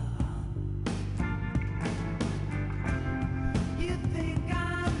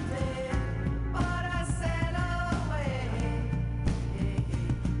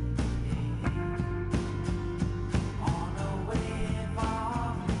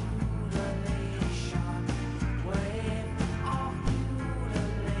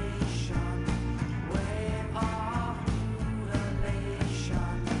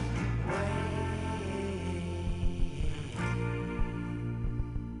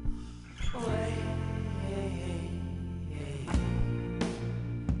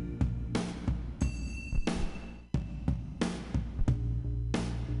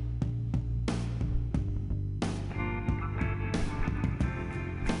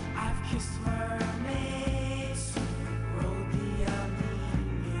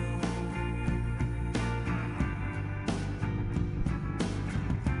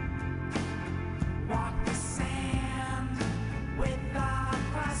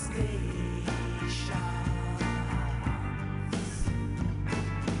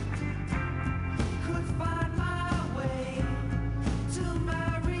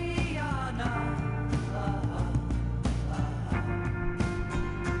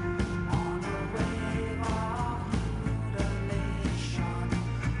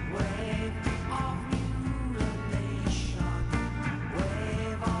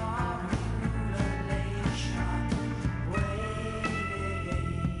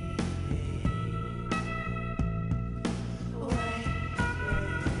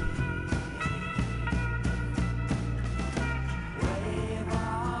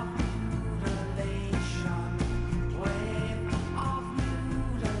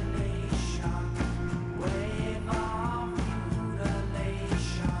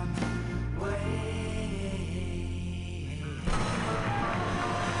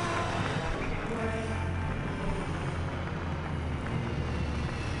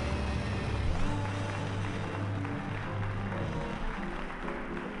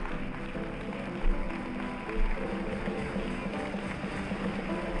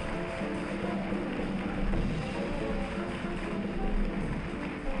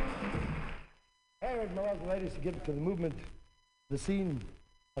the ladies, to get to the movement, the scene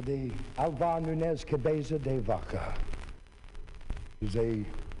of the Alvar Nunez Cabeza de Vaca. He's a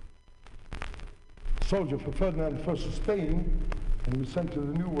soldier for Ferdinand I of Spain, and he was sent to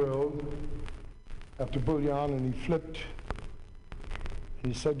the New World after Bullion, and he flipped.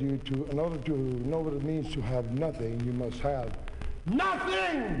 He said to you, in order to know what it means to have nothing, you must have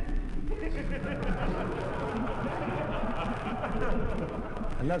nothing!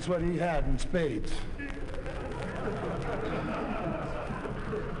 And that's what he had in spades.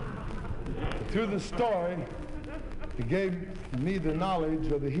 through the story, it gave me the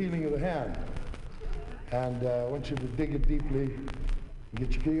knowledge of the healing of the hand. And I want you to dig it deeply.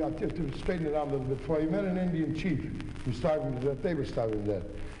 Get your key. I'll have to straighten it out a little bit for you. He met an Indian chief who was starving to death. They were starving to death.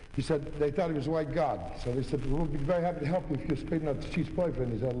 He said they thought he was a white god. So they said, we'll be very happy to help you if you straighten out the chief's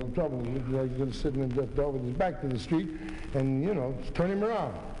boyfriend. He's had a little trouble. He's going to sit in the door with his back to the street and, you know, turn him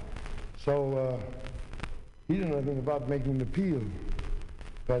around. So he didn't know anything about making an appeal.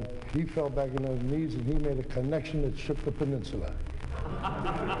 But he fell back on his knees and he made a connection that shook the peninsula.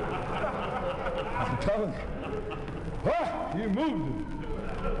 I'm telling you. Oh, you moved it.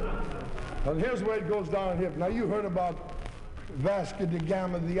 Well, here's the way it goes down here. Now, you heard about Vasco da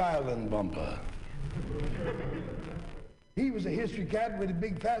Gama, the island bumper. He was a history cat with a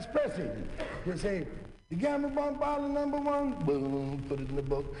big fast pressing. He'd say, the Gama bump island number 1, boom, put it in the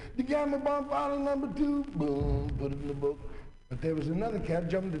book. The Gama bump island number 2, boom, put it in the book. But there was another cat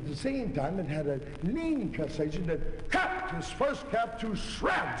jumping at the same time that had a lean translation that cut his first cat to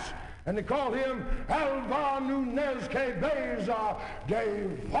shreds. And they called him Alva Nunez Cabeza de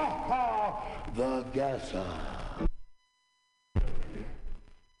Vaca the Gasser.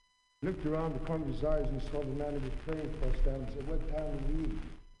 Looked around the corner of his eyes and saw the man in the train first down and said, what time do you eat?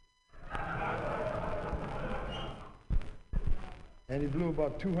 And he blew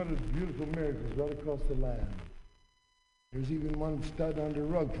about 200 beautiful miracles right across the land. There was even one stud under the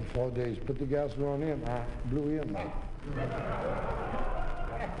rug for 4 days. Put the gas on him, blew him out.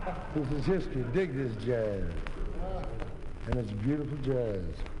 This is history. Dig this jazz. And it's beautiful jazz.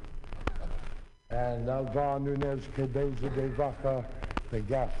 And Alvar Nunez Cabeza de Vaca, the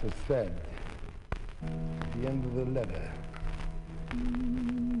Gasser said, at the end of the letter,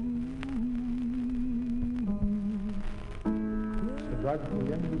 said right at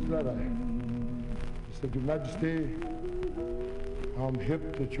the end of his letter, he said, Your Majesty, I'm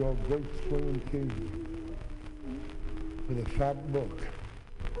hip that your great swinging king with a fat book.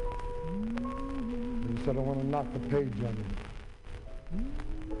 And he said, I want to knock the page on it.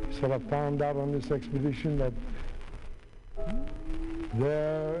 He said, I found out on this expedition that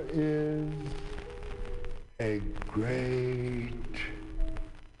there is a great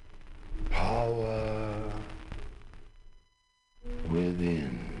power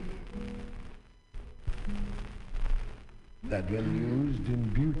within that when used in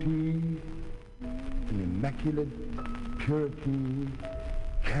beauty, in immaculate purity,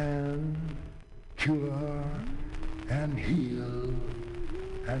 can cure and heal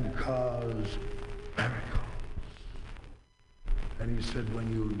and cause miracles. And he said, when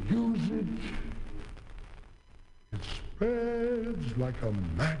you use it, it spreads like a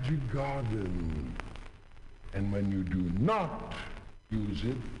magic garden. And when you do not use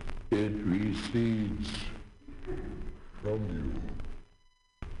it, it recedes from you.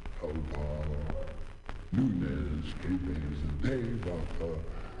 Alvar Nunez Cabeza de Vaca,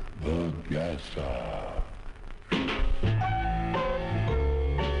 the Gasser.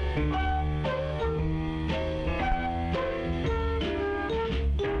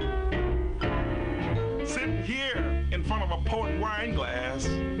 Sitting here in front of a port wine glass,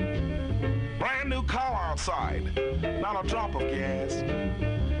 brand new car outside, not a drop of gas.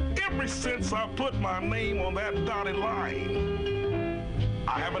 Ever since I put my name on that dotted line,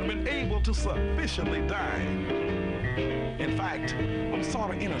 I haven't been able to sufficiently dine. In fact, I'm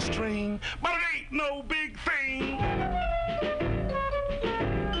sort of in a string, but it ain't no big thing.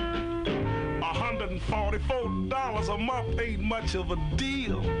 $144 a month ain't much of a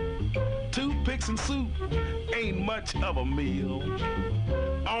deal. Toothpicks and soup ain't much of a meal.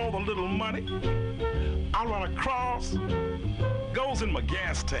 All the little money I run across goes in my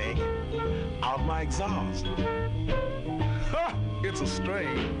gas tank, out my exhaust. Ha! It's a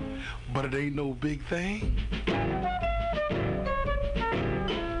strain, but it ain't no big thing.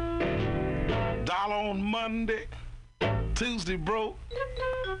 Dollar on Monday, Tuesday broke,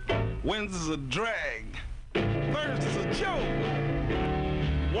 Wednesday's a drag, Thursday's a joke.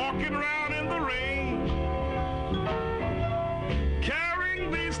 Walking around in the rain,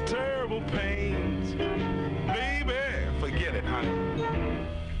 carrying these terrible pains. Baby, forget it, honey.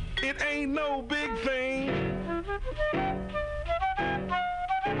 It ain't no big thing.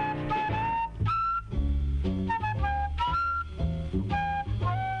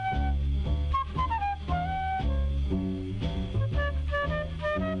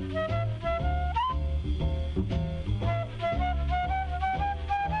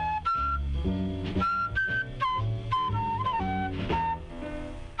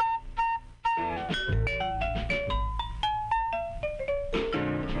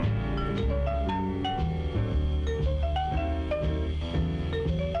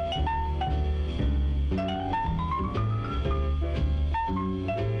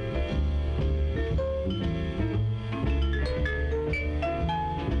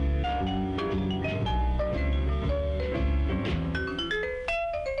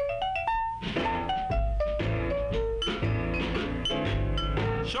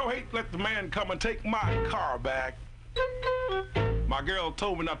 Sure hate to let the man come and take my car back. My girl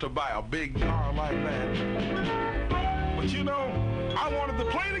told me not to buy a big car like that. But you know, I wanted to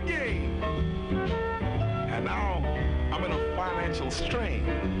play the game. And now I'm in a financial strain.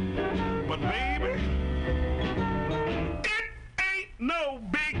 But baby, it ain't no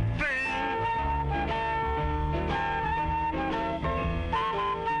big thing.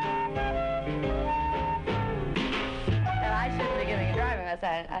 And I shouldn't be giving a driving lesson.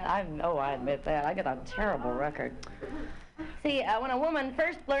 I admit that. I get a terrible record. See, when a woman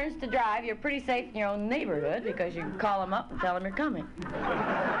first learns to drive, you're pretty safe in your own neighborhood because you can call them up and tell them you're coming.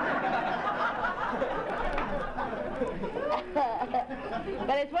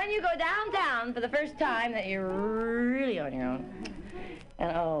 But it's when you go downtown for the first time that you're really on your own.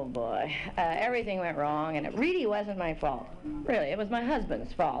 And oh boy, everything went wrong, and it really wasn't my fault. Really, it was my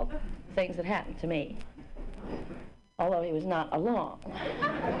husband's fault, things that happened to me. Although he was not along.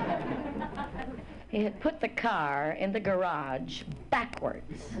 He had put the car in the garage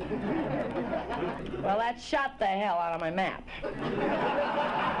backwards. Well, that shot the hell out of my map.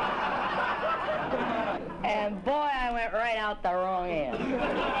 And boy, I went right out the wrong end.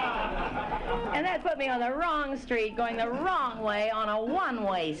 And that put me on the wrong street, going the wrong way on a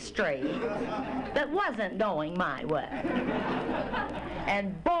one-way street that wasn't going my way.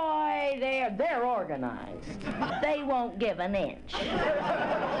 And boy, they're organized. They won't give an inch.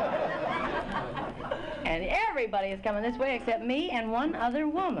 And everybody is coming this way except me and one other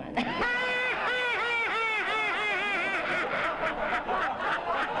woman.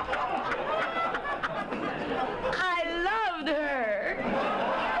 I loved her.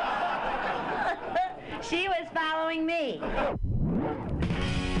 She was following me.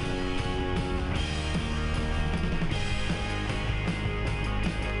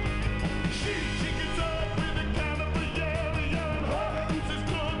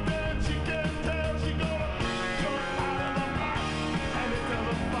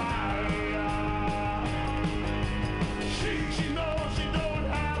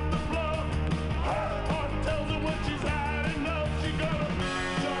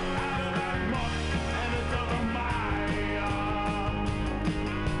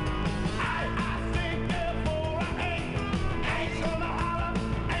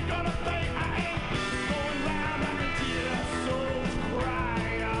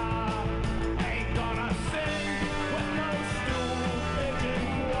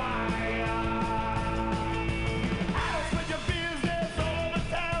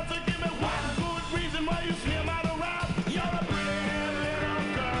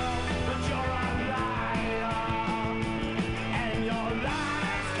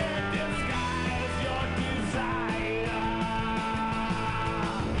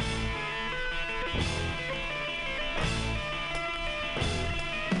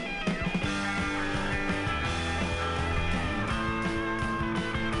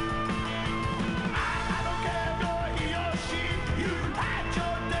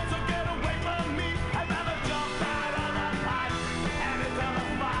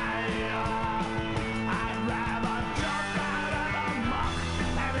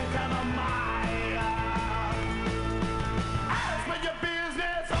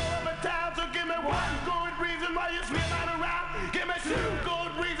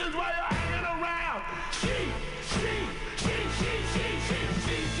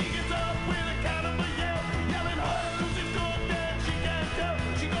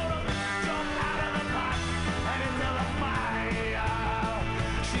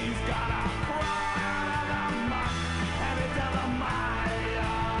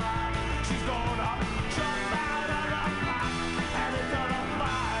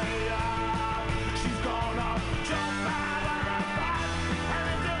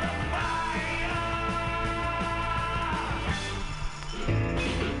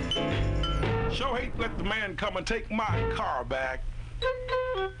 Sure hate to let the man come and take my car back.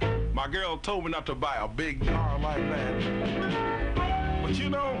 My girl told me not to buy a big car like that. But you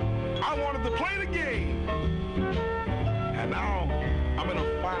know, I wanted to play the game. And now I'm in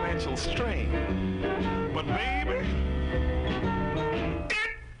a financial strain. But baby, it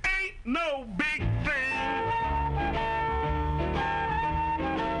ain't no big thing.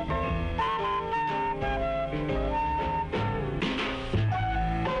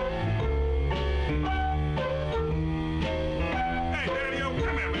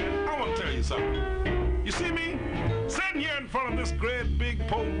 You see me sitting here in front of this great big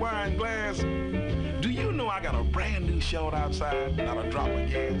port wine glass? Do you know I got a brand new short outside, not a drop of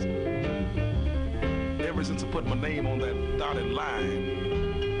gas? Ever since I put my name on that dotted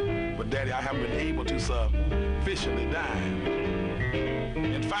line. But Daddy, I haven't been able to sufficiently dime.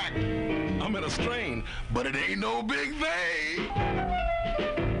 In fact, I'm in a strain, but it ain't no big thing.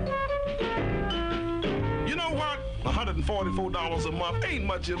 You know what? $144 a month ain't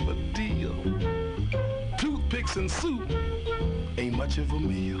much of a deal. Toothpicks and soup ain't much of a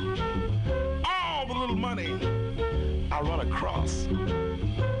meal. All the little money I run across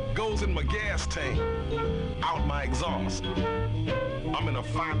goes in my gas tank, out my exhaust. I'm in a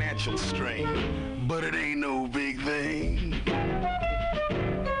financial strain, but it ain't no big thing.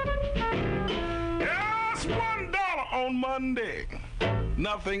 Yes, $1 on Monday,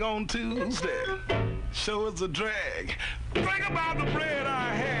 nothing on Tuesday. Sure is a drag. Think about the bread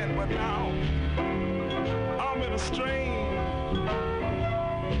I had, but now I'm in a strain,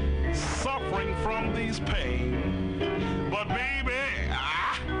 suffering from these pains. But baby,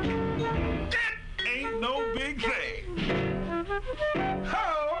 it ain't no big thing.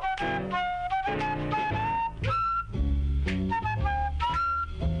 Oh.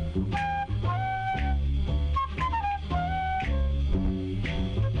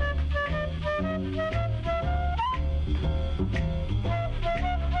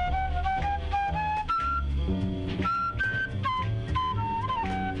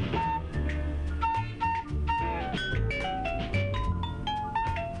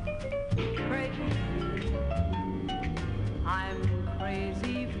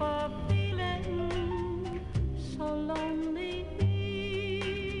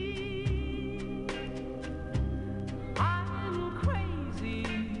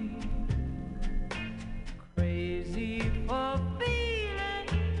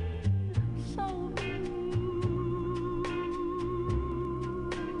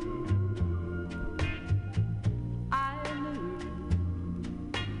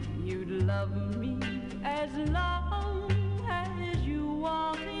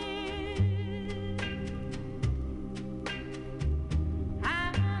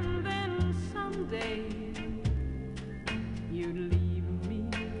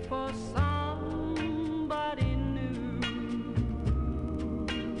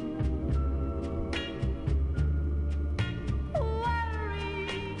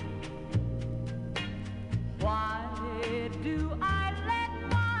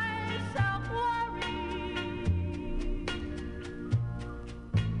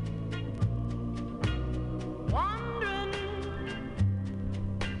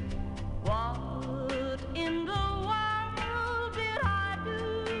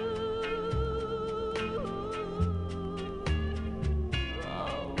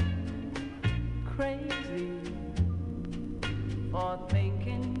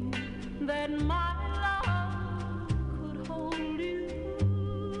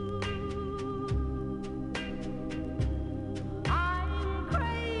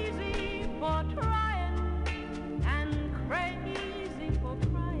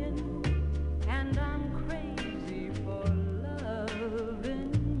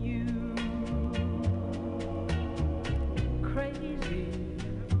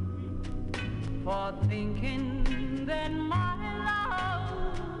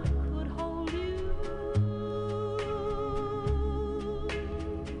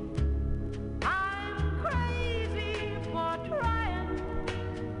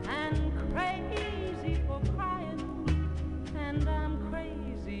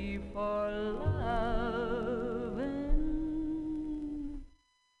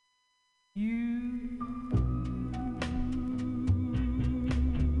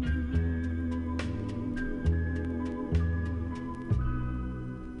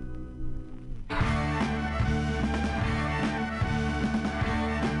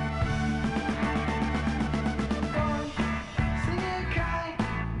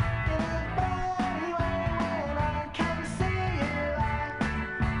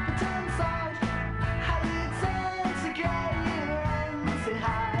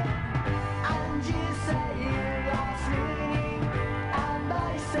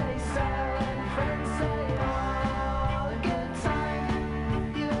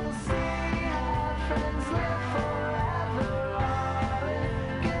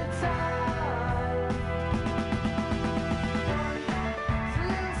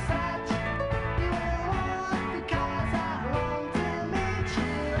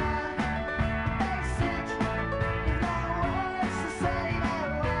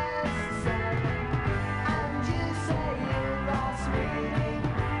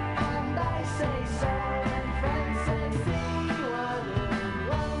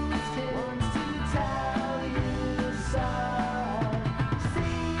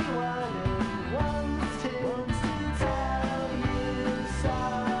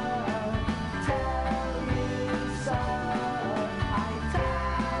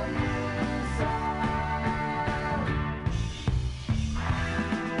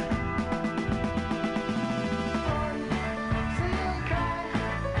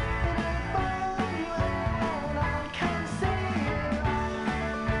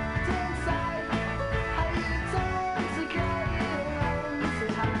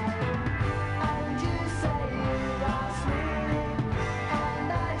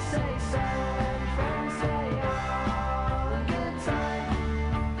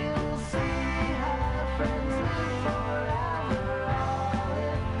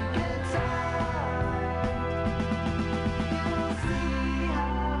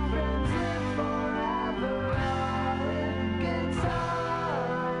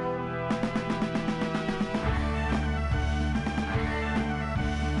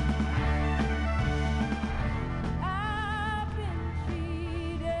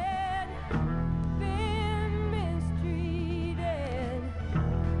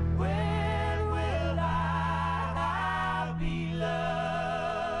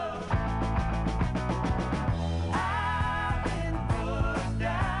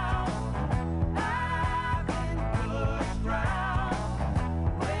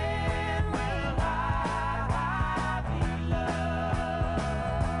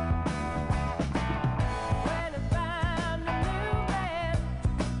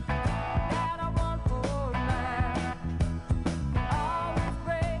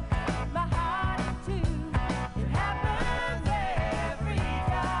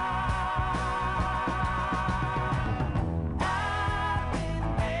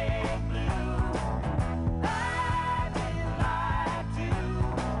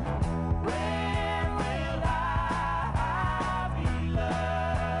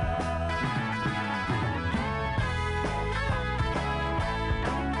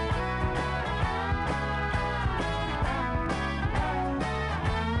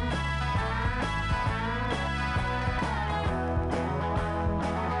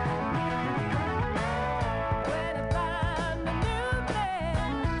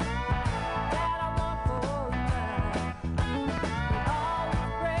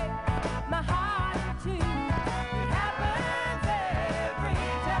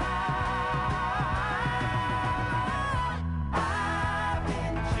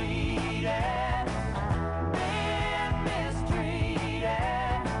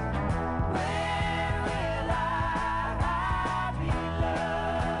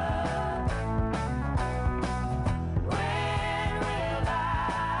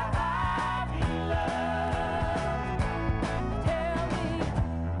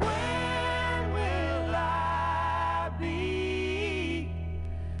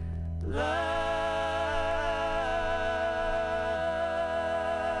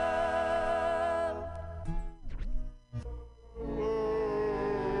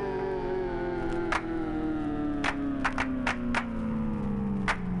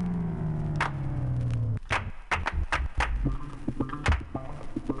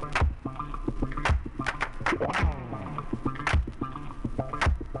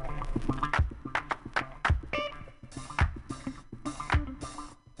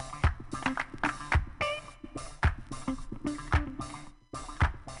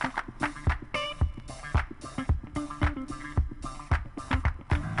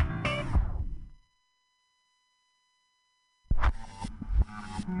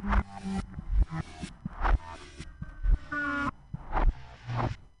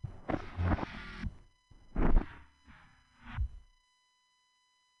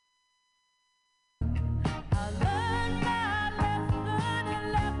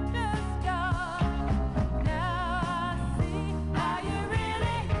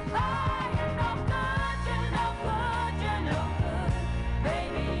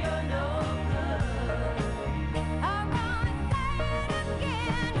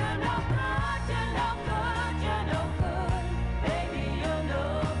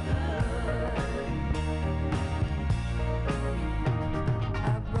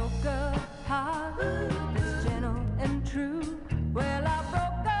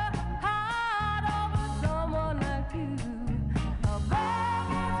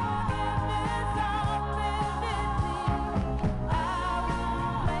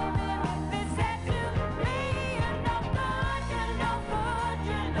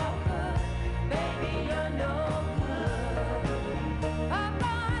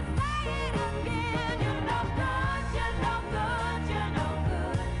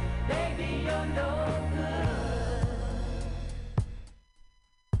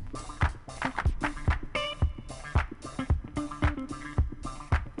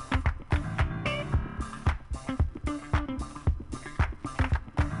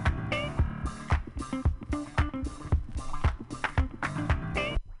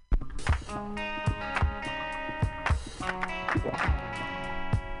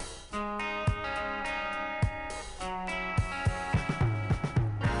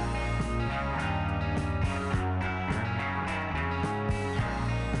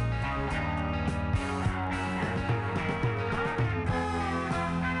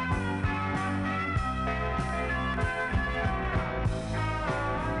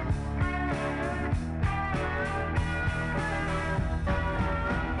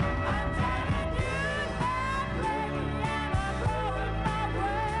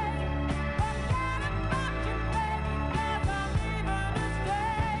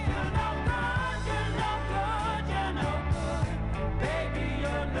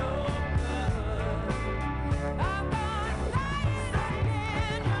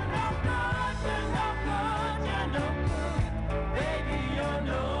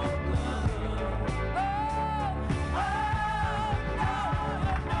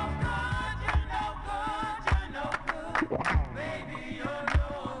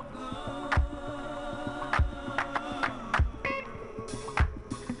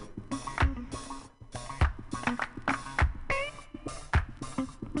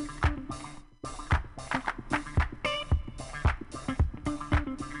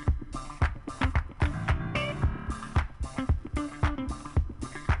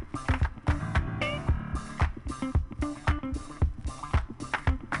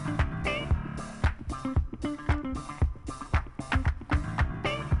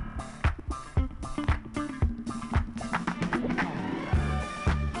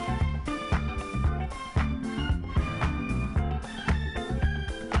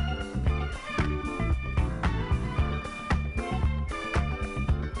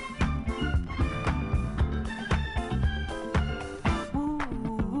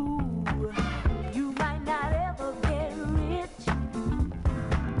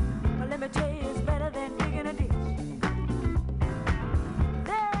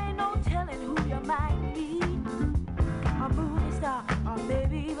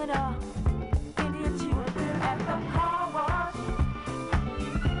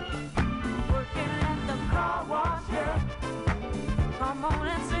 on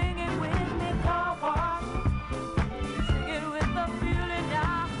and sing it with me. Car wash. Sing it with the feeling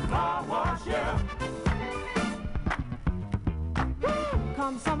now. Car wash, yeah.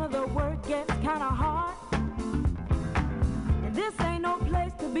 Come some of the work gets kind of hard. And this ain't no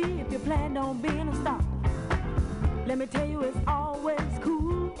place to be if you plan on being a star. Let me tell you, it's always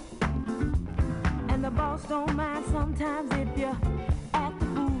cool. And the boss don't mind sometimes if you're at the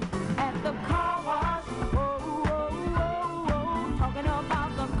booth, at the car wash. Oh, oh, oh, oh, talking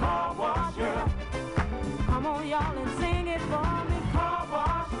about the car wash, yeah. Come on, y'all, and sing it for me. Car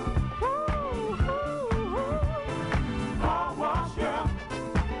wash. Ooh, ooh, ooh. Car wash, yeah.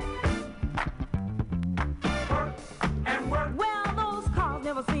 Work and work. Well, those cars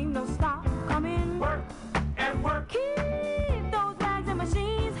never seem to stop coming. Work and work. Keep those bags and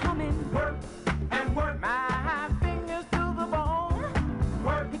machines humming. Work and work. My fingers to the bone.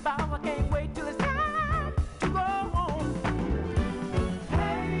 Work. If I can't wait till it's time to go home.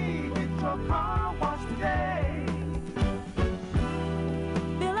 Hey, get your car washed today.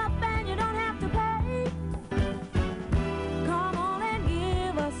 Fill up and you don't have to pay. Come on and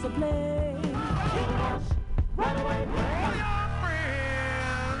give us a play. Right away. All your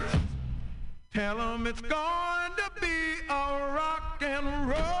friends, tell them it's going to be a rock and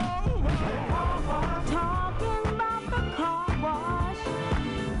roll. Talking about the car wash.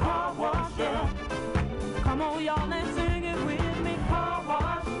 Car wash, yeah. Come on, y'all, and sing it with me. Car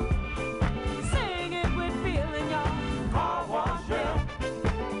wash. Sing it with feeling, y'all. Car wash, yeah.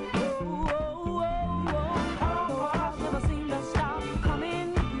 Oh, oh, oh, oh. Those cars never seem to stop coming.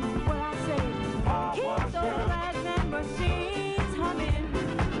 What I say, keep those bags and machines humming.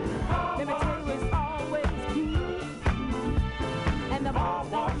 Let me tell you, it's always cool. And the boss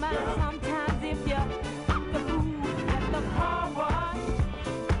don't mind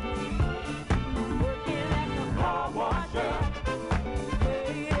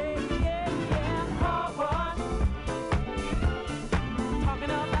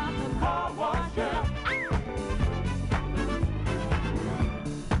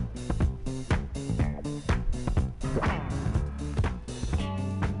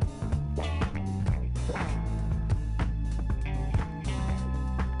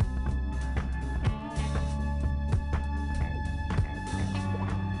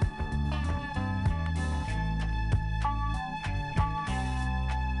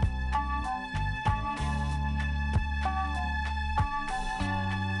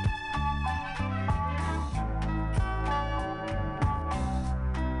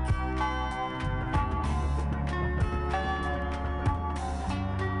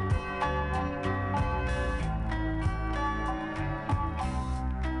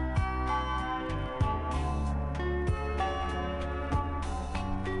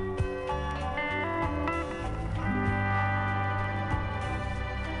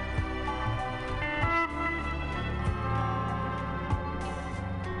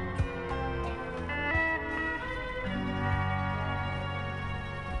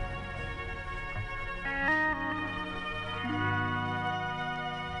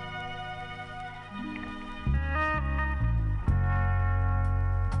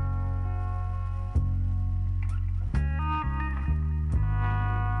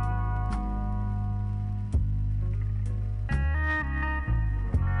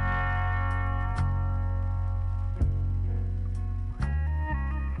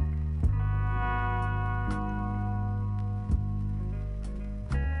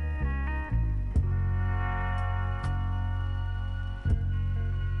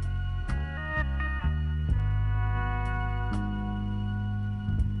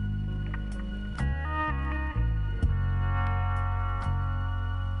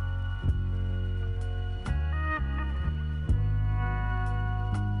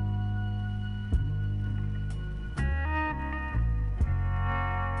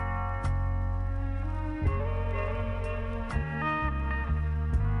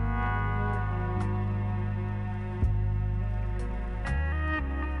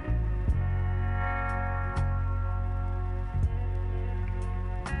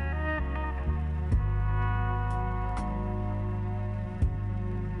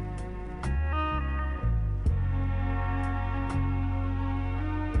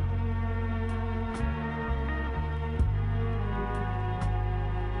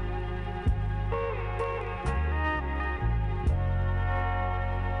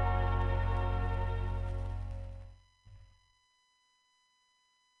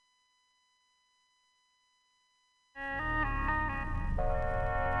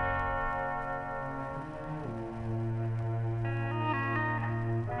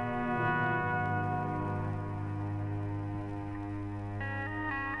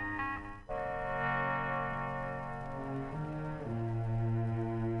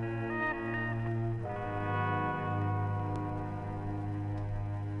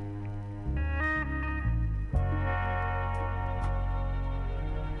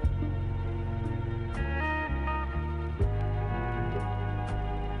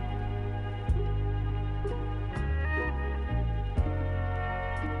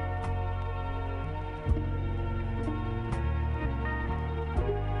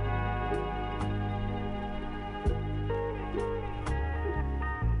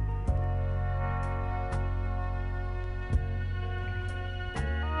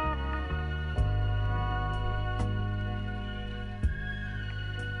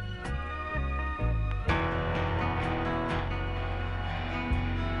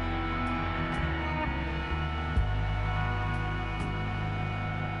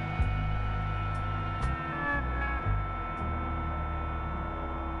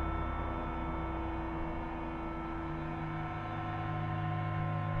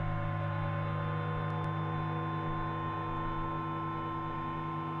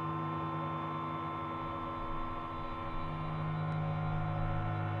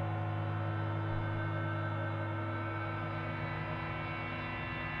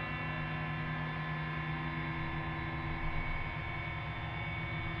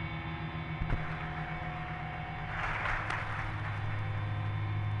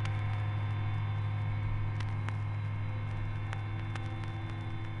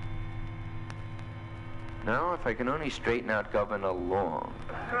No, if I can only straighten out Governor Long.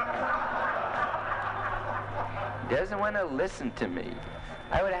 He doesn't want to listen to me.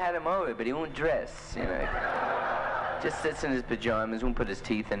 I would have had him over, but he won't dress, you know. Just sits in his pajamas, won't put his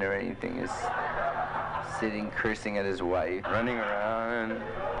teeth in or anything. Is sitting, cursing at his wife, running around,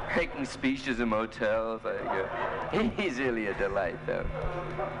 making speeches in motels. He's really a delight, though.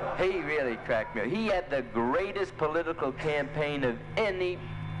 He really cracked me up. He had the greatest political campaign of any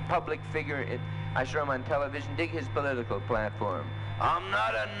public figure. I saw him on television. Dig his political platform. I'm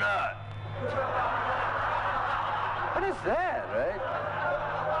not a nut. What is that, right?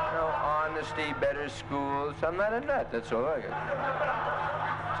 No honesty, better schools. I'm not a nut. That's all I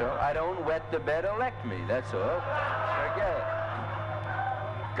got. So I don't wet the bed, elect me. That's all. Forget it.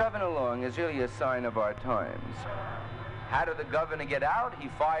 Governor Long is really a sign of our times. How did the governor get out? He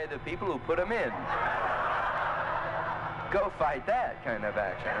fired the people who put him in. Go fight that kind of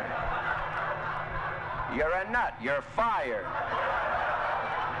action. You're a nut. You're fired.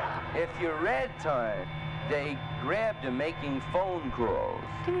 If you read Time, they grabbed him making phone calls.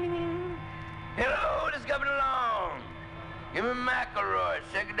 Hello, this is Governor Long. Give me McElroy,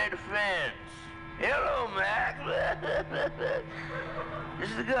 Secretary of Defense. Hello, Mac. This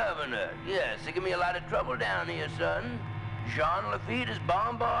is the governor. Yes, they give me a lot of trouble down here, son. Jean Lafitte is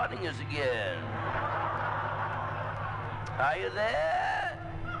bombarding us again. Are you there?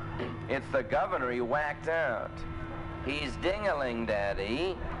 It's the governor he whacked out. He's ding-a-ling,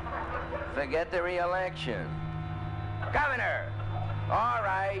 Daddy. Forget the re-election. Governor! All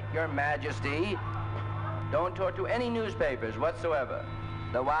right, Your Majesty. Don't talk to any newspapers whatsoever.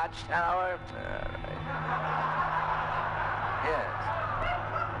 The Watchtower? All right.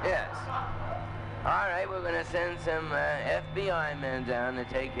 Yes. All right, we're going to send some FBI men down to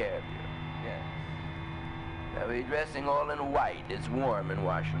take care of you. Yes. They'll be dressing all in white. It's warm in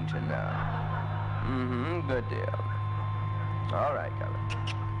Washington now. Good deal. All right, Governor.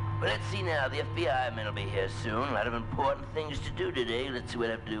 Well, let's see now. The FBI men will be here soon. A lot of important things to do today. Let's see, we'll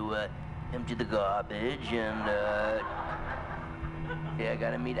have to empty the garbage and, yeah, I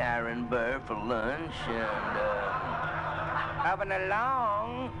gotta meet Aaron Burr for lunch and, Governor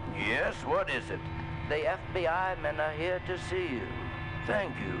Long. Yes, what is it? The FBI men are here to see you.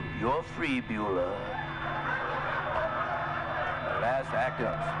 Thank you. You're free, Beulah. The last act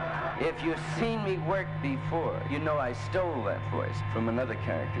of. If you've seen me work before, you know I stole that voice from another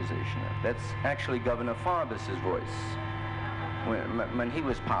characterization. That's actually Governor Farbus's voice when he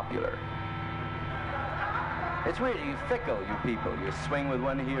was popular. It's weird, you fickle, you people. You swing with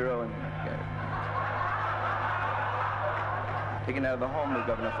one hero and... Taken out of the home of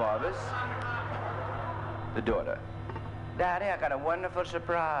Governor Farbus, the daughter. Daddy, I got a wonderful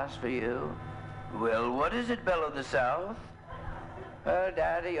surprise for you. Well, what is it, Belle of the South? Well,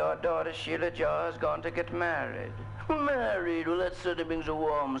 Daddy, your daughter Sheila Joy is going to get married. Married? Well, that certainly brings a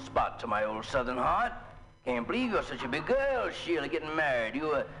warm spot to my old southern heart. Can't believe you're such a big girl, Sheila, getting married.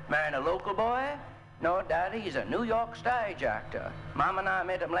 You marrying a local boy? No, Daddy, he's a New York stage actor. Mom and I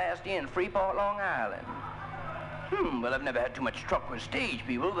met him last year in Freeport, Long Island. Well, I've never had too much truck with stage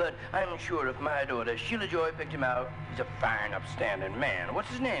people, but I'm sure if my daughter Sheila Joy picked him out, he's a fine, upstanding man. What's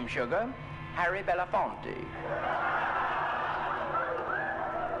his name, sugar? Harry Belafonte.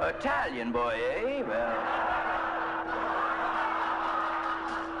 Italian boy, eh? Well...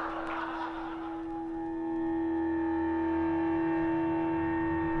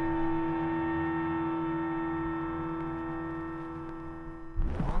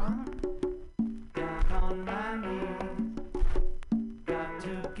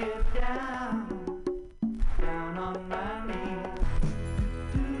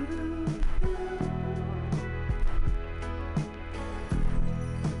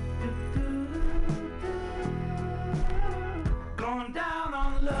 Going down,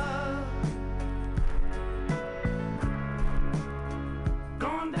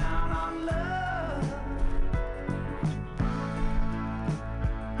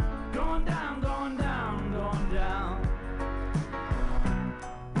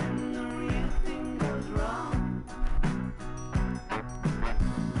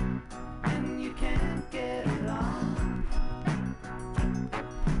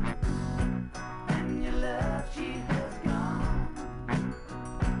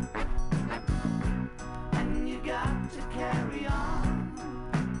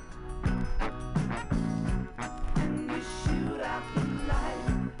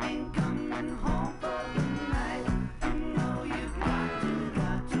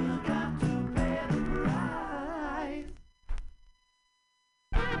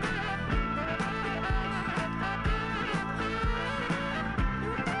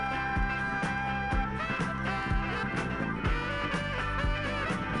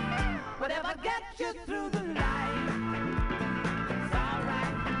 you through the light. It's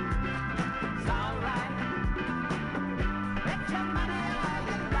alright, it's alright. Bet your money all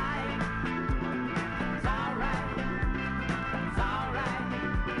you like. It's alright, it's alright.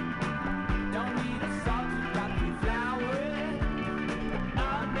 Don't need a salt to drop your flowers.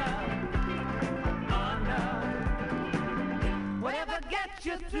 Oh no, oh no. Whatever gets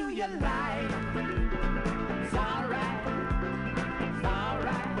you through your life. It's alright.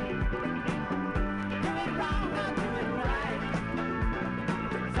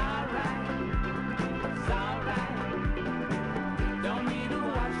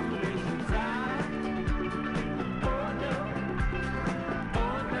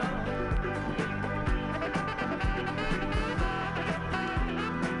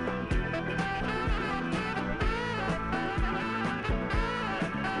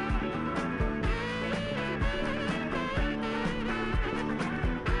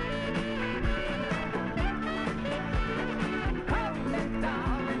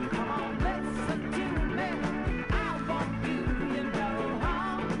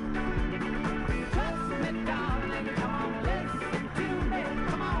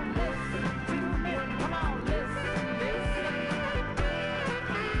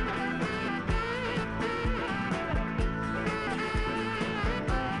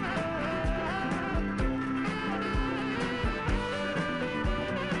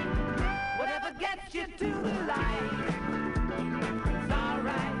 You to the light. It's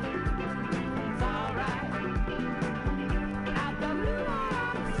alright, it's alright. Out the blue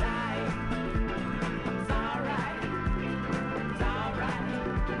outside. It's alright, it's alright.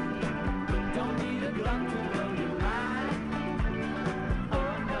 Don't need a gun to blow your mind.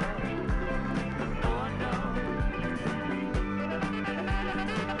 Oh no, oh no.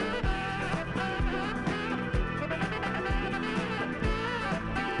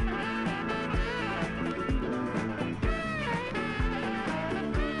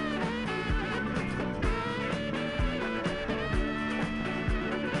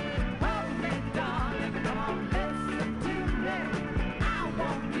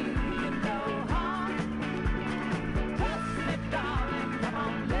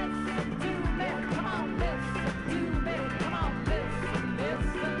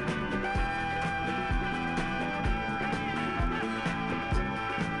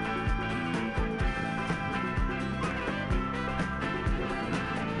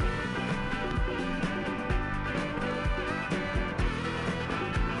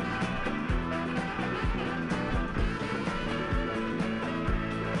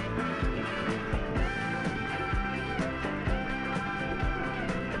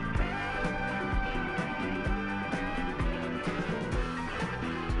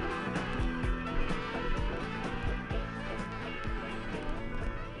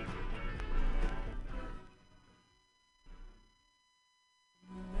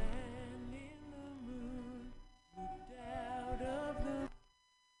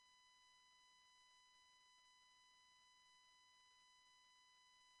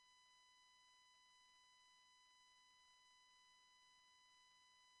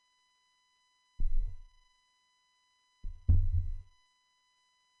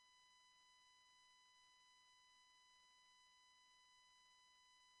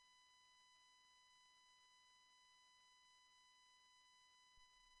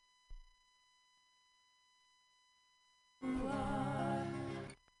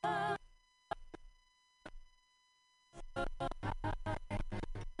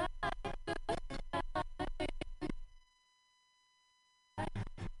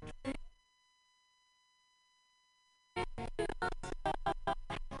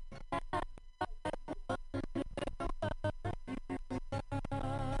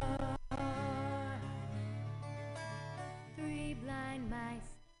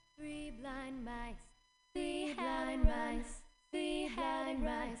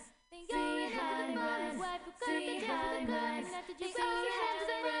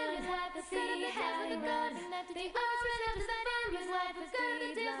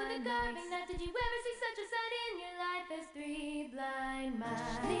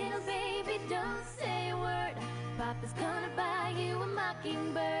 Little baby, don't say a word. Papa's gonna buy you a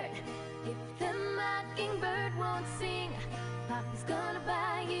mockingbird. If the mockingbird won't sing, Papa's gonna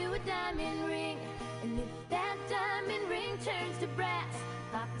buy you a diamond ring. And if that diamond ring turns to brass,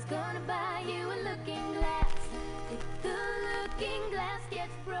 Papa's gonna buy you a looking glass. If the looking glass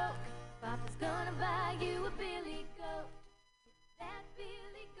gets broke, Papa's gonna buy you a